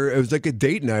giving her, it was like a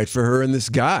date night for her and this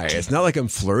guy. It's not like I'm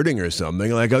flirting or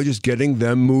something. Like, I was just getting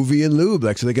them movie and lube,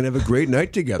 like, so they can have a great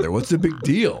night together. What's the big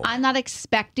deal? I'm not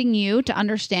expecting you to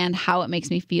understand how it makes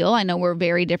me feel. I know we're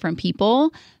very different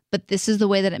people, but this is the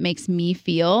way that it makes me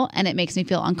feel, and it makes me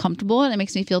feel uncomfortable, and it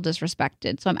makes me feel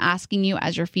disrespected. So I'm asking you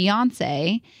as your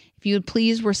fiance, if you would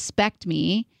please respect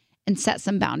me and set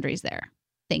some boundaries there.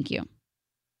 Thank you.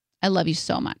 I love you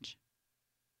so much.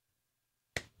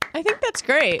 I think that's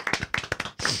great.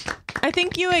 I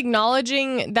think you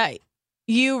acknowledging that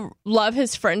you love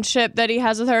his friendship that he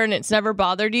has with her and it's never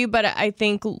bothered you, but I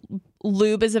think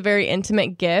lube is a very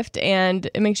intimate gift and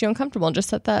it makes you uncomfortable, and just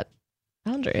set that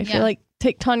boundary. I feel like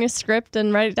take Tanya's script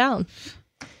and write it down.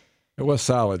 It was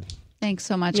solid. Thanks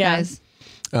so much, guys.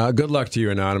 Good luck to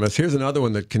you, Anonymous. Here's another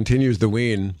one that continues the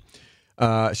wean.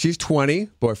 She's 20,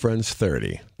 boyfriend's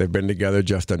 30. They've been together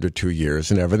just under 2 years,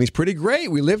 and everything's pretty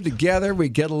great. We live together. We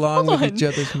get along with each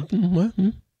other. What?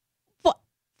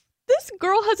 This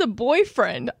girl has a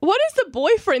boyfriend. What is the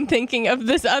boyfriend thinking of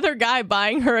this other guy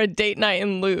buying her a date night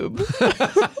in lube?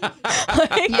 That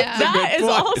is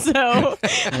also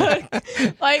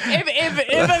like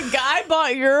if a guy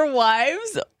bought your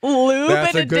wife's lube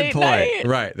at a date night.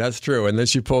 Right, that's true. And then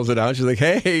she pulls it out. She's like,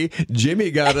 "Hey,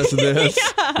 Jimmy got us this."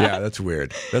 Yeah, that's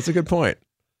weird. That's a good point.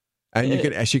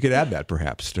 And she could add that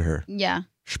perhaps to her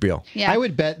spiel. Yeah, I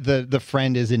would bet the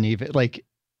friend isn't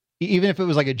even if it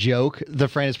was like a joke, the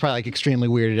friend is probably like extremely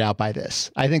weirded out by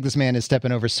this. I think this man is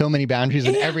stepping over so many boundaries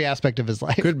in every aspect of his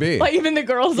life. Could be. Like even the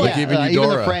girl's like, even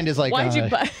the friend is like, why'd you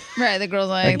buy? Right, the girl's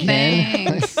like,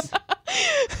 thanks.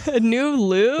 A new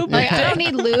lube? Like, I don't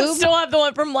need lube. Still have the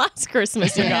one from last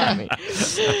Christmas you got me.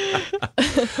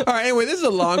 All right, anyway, this is a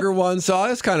longer one, so I'll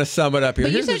just kind of sum it up here.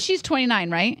 But you said she's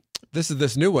 29, right? This is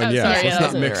this new one, Oh, yeah. sorry,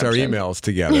 Let's not mix our emails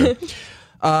together.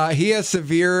 He has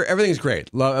severe, everything's great.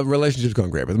 Relationship's going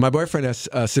great. But my boyfriend has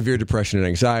severe depression and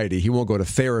anxiety. He won't go to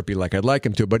therapy like I'd like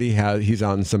him to, but he's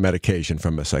on some medication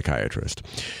from a psychiatrist.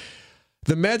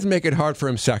 The meds make it hard for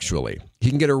him sexually. He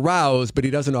can get aroused, but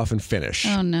he doesn't often finish.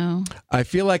 Oh, no. I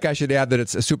feel like I should add that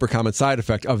it's a super common side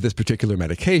effect of this particular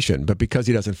medication, but because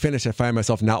he doesn't finish, I find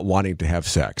myself not wanting to have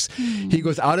sex. He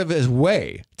goes out of his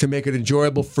way to make it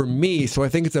enjoyable for me, so I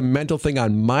think it's a mental thing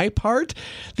on my part.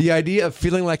 The idea of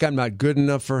feeling like I'm not good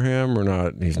enough for him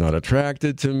or he's not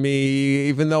attracted to me,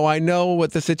 even though I know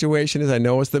what the situation is, I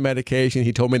know it's the medication.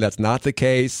 He told me that's not the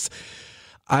case.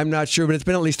 I'm not sure, but it's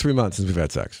been at least 3 months since we've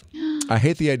had sex. I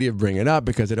hate the idea of bringing it up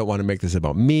because I don't want to make this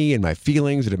about me and my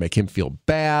feelings or to make him feel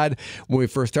bad. When we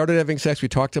first started having sex, we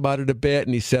talked about it a bit,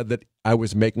 and he said that I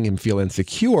was making him feel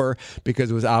insecure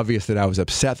because it was obvious that I was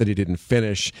upset that he didn't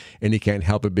finish, and he can't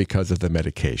help it because of the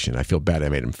medication. I feel bad I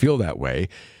made him feel that way.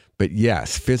 But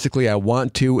yes, physically I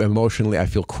want to, emotionally I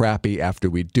feel crappy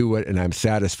after we do it, and I'm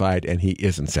satisfied and he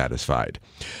isn't satisfied.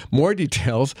 More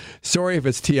details. Sorry if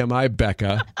it's TMI,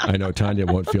 Becca. I know Tanya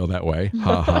won't feel that way.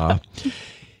 Ha ha.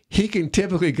 He can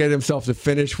typically get himself to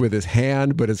finish with his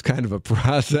hand, but it's kind of a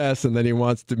process. And then he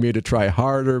wants me to try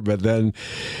harder. But then,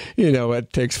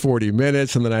 it takes 40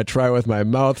 minutes. And then I try with my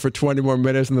mouth for 20 more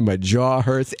minutes. And then my jaw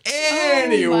hurts.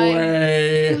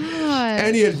 Anyway,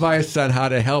 any advice on how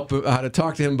to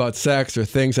talk to him about sex or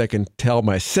things I can tell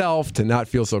myself to not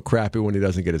feel so crappy when he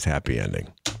doesn't get his happy ending?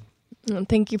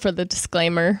 Thank you for the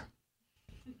disclaimer.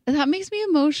 That makes me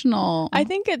emotional. I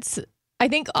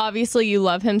think obviously you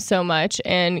love him so much,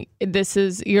 and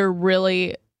you're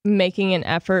really making an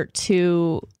effort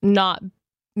to not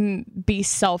be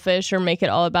selfish or make it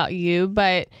all about you.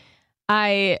 But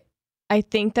I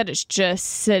think that it's just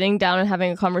sitting down and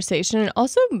having a conversation, and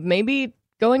also maybe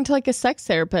going to like a sex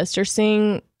therapist or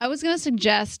seeing. I was going to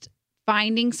suggest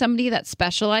finding somebody that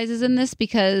specializes in this,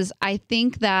 because I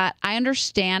think that I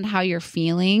understand how you're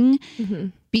feeling,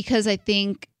 because I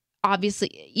think obviously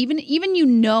even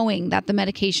knowing that the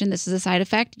medication, this is a side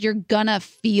effect, you're gonna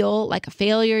feel like a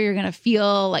failure. You're gonna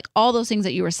feel like all those things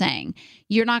that you were saying.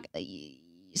 You're not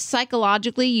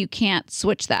psychologically, you can't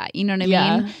switch that. You know what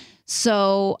I mean?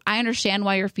 So I understand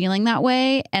why you're feeling that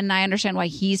way, and I understand why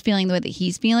he's feeling the way that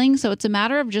he's feeling. So it's a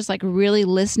matter of just like really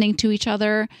listening to each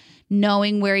other,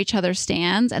 knowing where each other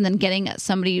stands, and then getting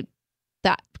somebody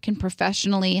that can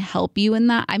professionally help you in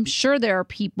that. I'm sure there are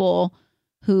people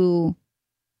who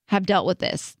have dealt with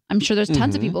this. I'm sure there's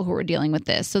tons of people who are dealing with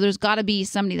this. So there's got to be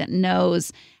somebody that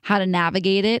knows how to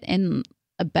navigate it in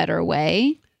a better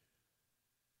way.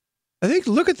 I think,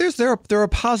 look at this. There are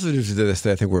positives to this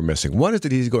that I think we're missing. One is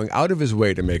that he's going out of his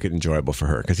way to make it enjoyable for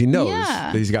her, because he knows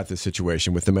that he's got this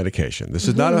situation with the medication. This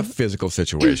is not a physical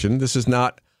situation. This is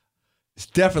not, it's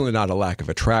definitely not a lack of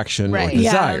attraction or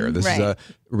desire. This is a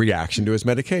reaction to his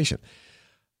medication.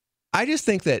 I just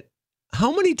think that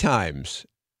how many times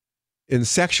in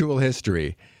sexual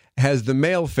history has the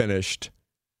male finished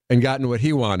and gotten what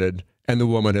he wanted and the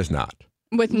woman has not?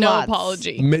 With no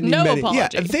apology. Many,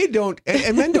 apology. Yeah, they don't,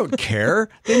 and men don't care.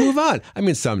 They move on. I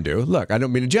mean, some do. Look, I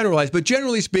don't mean to generalize, but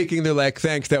generally speaking, they're like,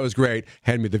 thanks, that was great.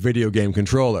 Hand me the video game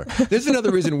controller. This is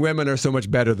another reason women are so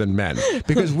much better than men,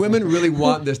 because women really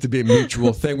want this to be a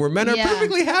mutual thing where men are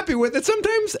perfectly happy with it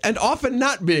sometimes and often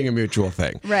not being a mutual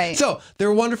thing. Right. So there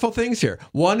are wonderful things here.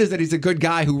 One is that he's a good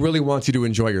guy who really wants you to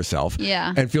enjoy yourself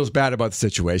and feels bad about the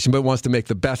situation, but wants to make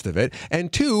the best of it.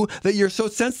 And two, that you're so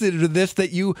sensitive to this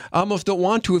that you almost don't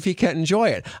want to if he can't enjoy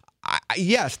it.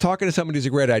 Yes, talking to somebody is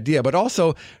a great idea, but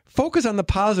also focus on the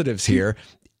positives here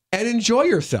and enjoy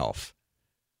yourself.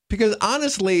 Because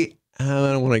honestly, I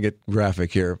don't want to get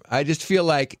graphic here. I just feel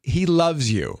like he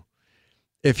loves you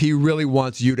if he really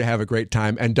wants you to have a great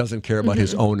time and doesn't care about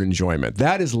his own enjoyment.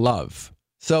 That is love.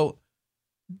 So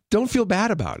don't feel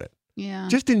bad about it. Yeah.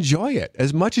 Just enjoy it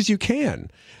as much as you can.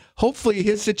 Hopefully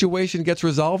his situation gets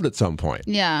resolved at some point.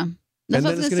 Yeah. That's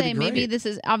what I was going to say. Maybe this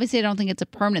is, obviously I don't think it's a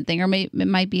permanent thing, or maybe it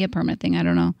might be a permanent thing. I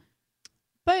don't know.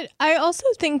 But I also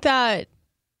think that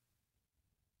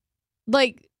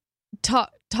like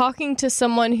talking to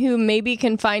someone who maybe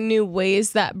can find new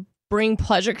ways that bring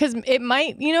pleasure, because it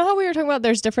might, how we were talking about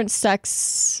there's different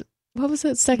sex, what was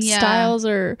it? Sex styles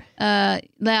or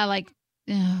like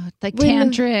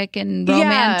tantric and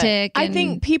romantic. I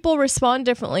think people respond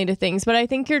differently to things, but I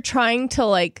think you're trying to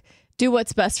like do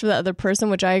what's best for the other person,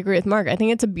 which I agree with Mark. I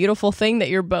think it's a beautiful thing that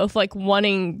you're both like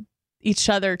wanting each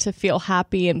other to feel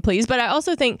happy and pleased. But I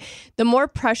also think the more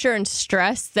pressure and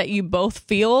stress that you both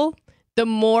feel, the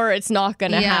more it's not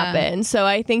going to happen. So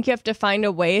I think you have to find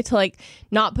a way to like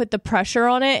not put the pressure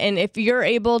on it. And if you're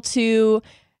able to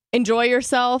enjoy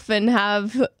yourself and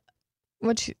have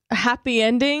a happy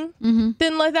ending,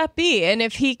 then let that be. And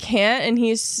if he can't, and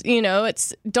he's,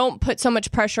 don't put so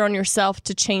much pressure on yourself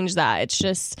to change that. It's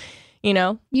just,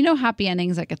 happy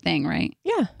endings like a thing, right?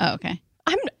 Yeah. Oh, okay.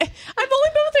 I've only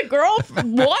been with a girl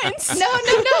once. No,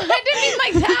 I didn't mean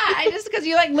like that. I just because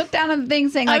you like looked down at the thing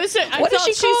saying like, what did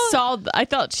she call?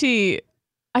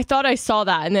 I thought I saw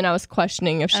that, and then I was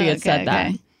questioning if she had said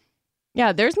that.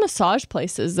 Yeah, there's massage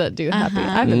places that do happy.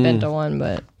 I haven't been to one,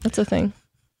 but that's a thing.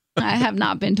 I have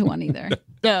not been to one either.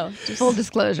 No, full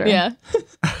disclosure. Yeah.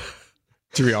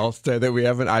 Do we all say that we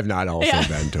haven't? I've not also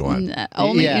been to one.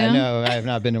 No, I have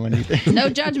not been to one either. No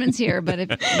judgments here, but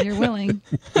if you're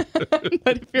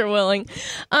willing.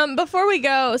 Before we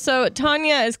go, so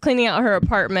Tanya is cleaning out her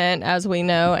apartment, as we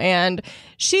know, and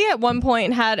she at one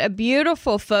point had a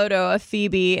beautiful photo of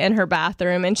Phoebe in her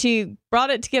bathroom, and she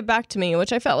brought it to get back to me,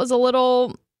 which I felt was a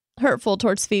little hurtful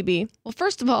towards Phoebe. Well,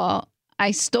 first of all,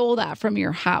 I stole that from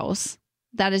your house.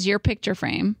 That is your picture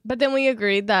frame. But then we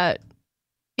agreed that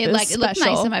it looked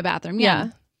nice in my bathroom. Yeah.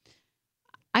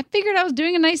 I figured I was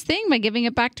doing a nice thing by giving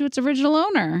it back to its original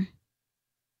owner.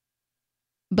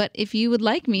 But if you would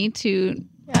like me to...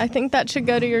 I think that should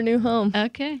go to your new home.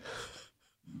 Okay.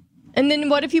 And then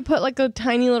what if you put like a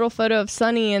tiny little photo of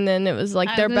Sunny and then it was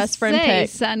like their best friend pic?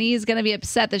 Sunny is going to be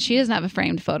upset that she doesn't have a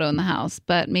framed photo in the house,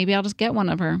 but maybe I'll just get one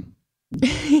of her.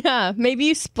 Yeah. Maybe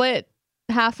you split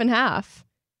half and half.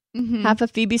 Half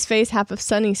of Phoebe's face, half of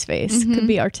Sunny's face. Could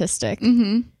be artistic.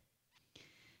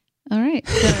 All right.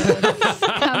 So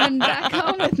coming back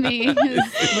home with me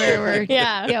is where we're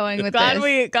going with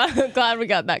this. Glad we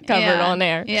got that covered on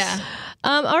air. Yeah.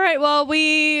 All right. Well,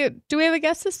 do we have a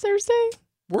guest this Thursday?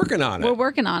 Working on it. We're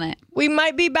working on it. We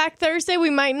might be back Thursday. We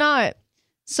might not.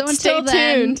 So until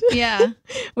then, tuned.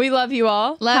 We love you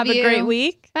all. Have a great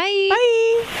week. Bye.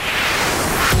 Bye.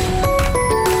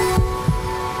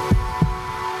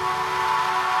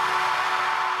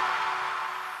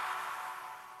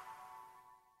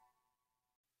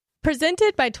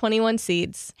 Presented by 21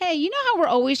 Seeds. Hey, you know how we're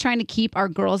always trying to keep our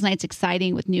girls' nights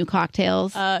exciting with new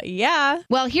cocktails? Yeah.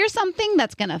 Well, here's something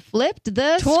that's going to flip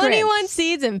the 21 script.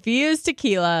 Seeds infused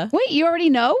tequila. Wait, you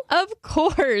already know? Of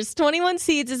course. 21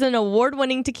 Seeds is an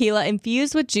award-winning tequila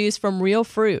infused with juice from real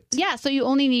fruit. Yeah, so you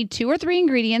only need 2 or 3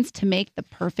 ingredients to make the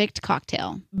perfect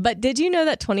cocktail. But did you know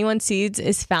that 21 Seeds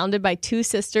is founded by 2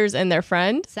 sisters and their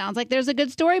friend? Sounds like there's a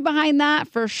good story behind that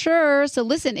for sure. So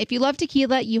listen, if you love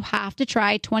tequila, you have to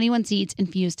try 21 Seeds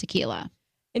infused tequila.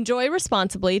 Enjoy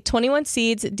responsibly. 21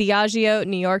 Seeds, Diageo,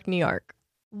 New York, New York.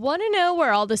 Want to know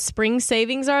where all the spring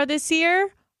savings are this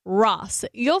year? Ross.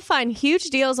 You'll find huge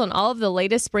deals on all of the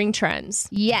latest spring trends.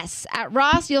 Yes, at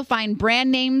Ross, you'll find brand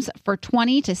names for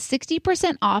 20 to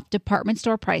 60% off department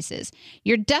store prices.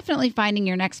 You're definitely finding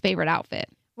your next favorite outfit.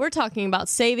 We're talking about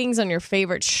savings on your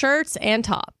favorite shirts and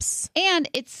tops. And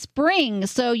it's spring,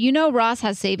 so you know Ross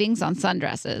has savings on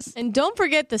sundresses. And don't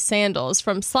forget the sandals.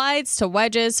 From slides to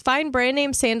wedges, find brand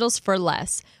name sandals for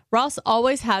less. Ross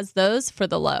always has those for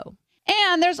the low.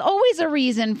 And there's always a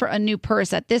reason for a new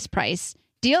purse at this price.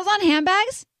 Deals on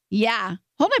handbags? Yeah.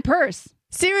 Hold my purse.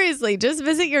 Seriously, just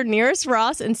visit your nearest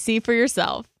Ross and see for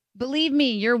yourself. Believe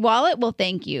me, your wallet will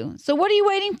thank you. So what are you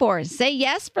waiting for? Say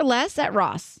yes for less at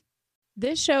Ross.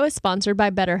 This show is sponsored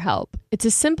by BetterHelp. It's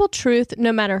a simple truth.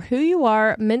 No matter who you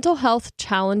are, mental health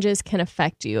challenges can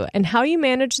affect you, and how you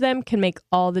manage them can make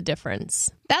all the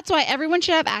difference. That's why everyone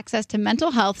should have access to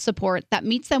mental health support that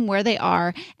meets them where they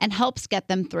are and helps get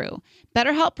them through.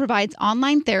 BetterHelp provides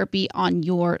online therapy on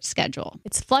your schedule.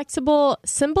 It's flexible,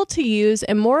 simple to use,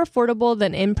 and more affordable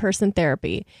than in-person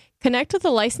therapy. Connect with a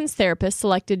licensed therapist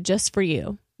selected just for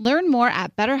you. Learn more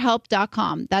at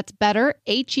BetterHelp.com. That's better,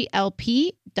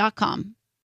 HELP.com.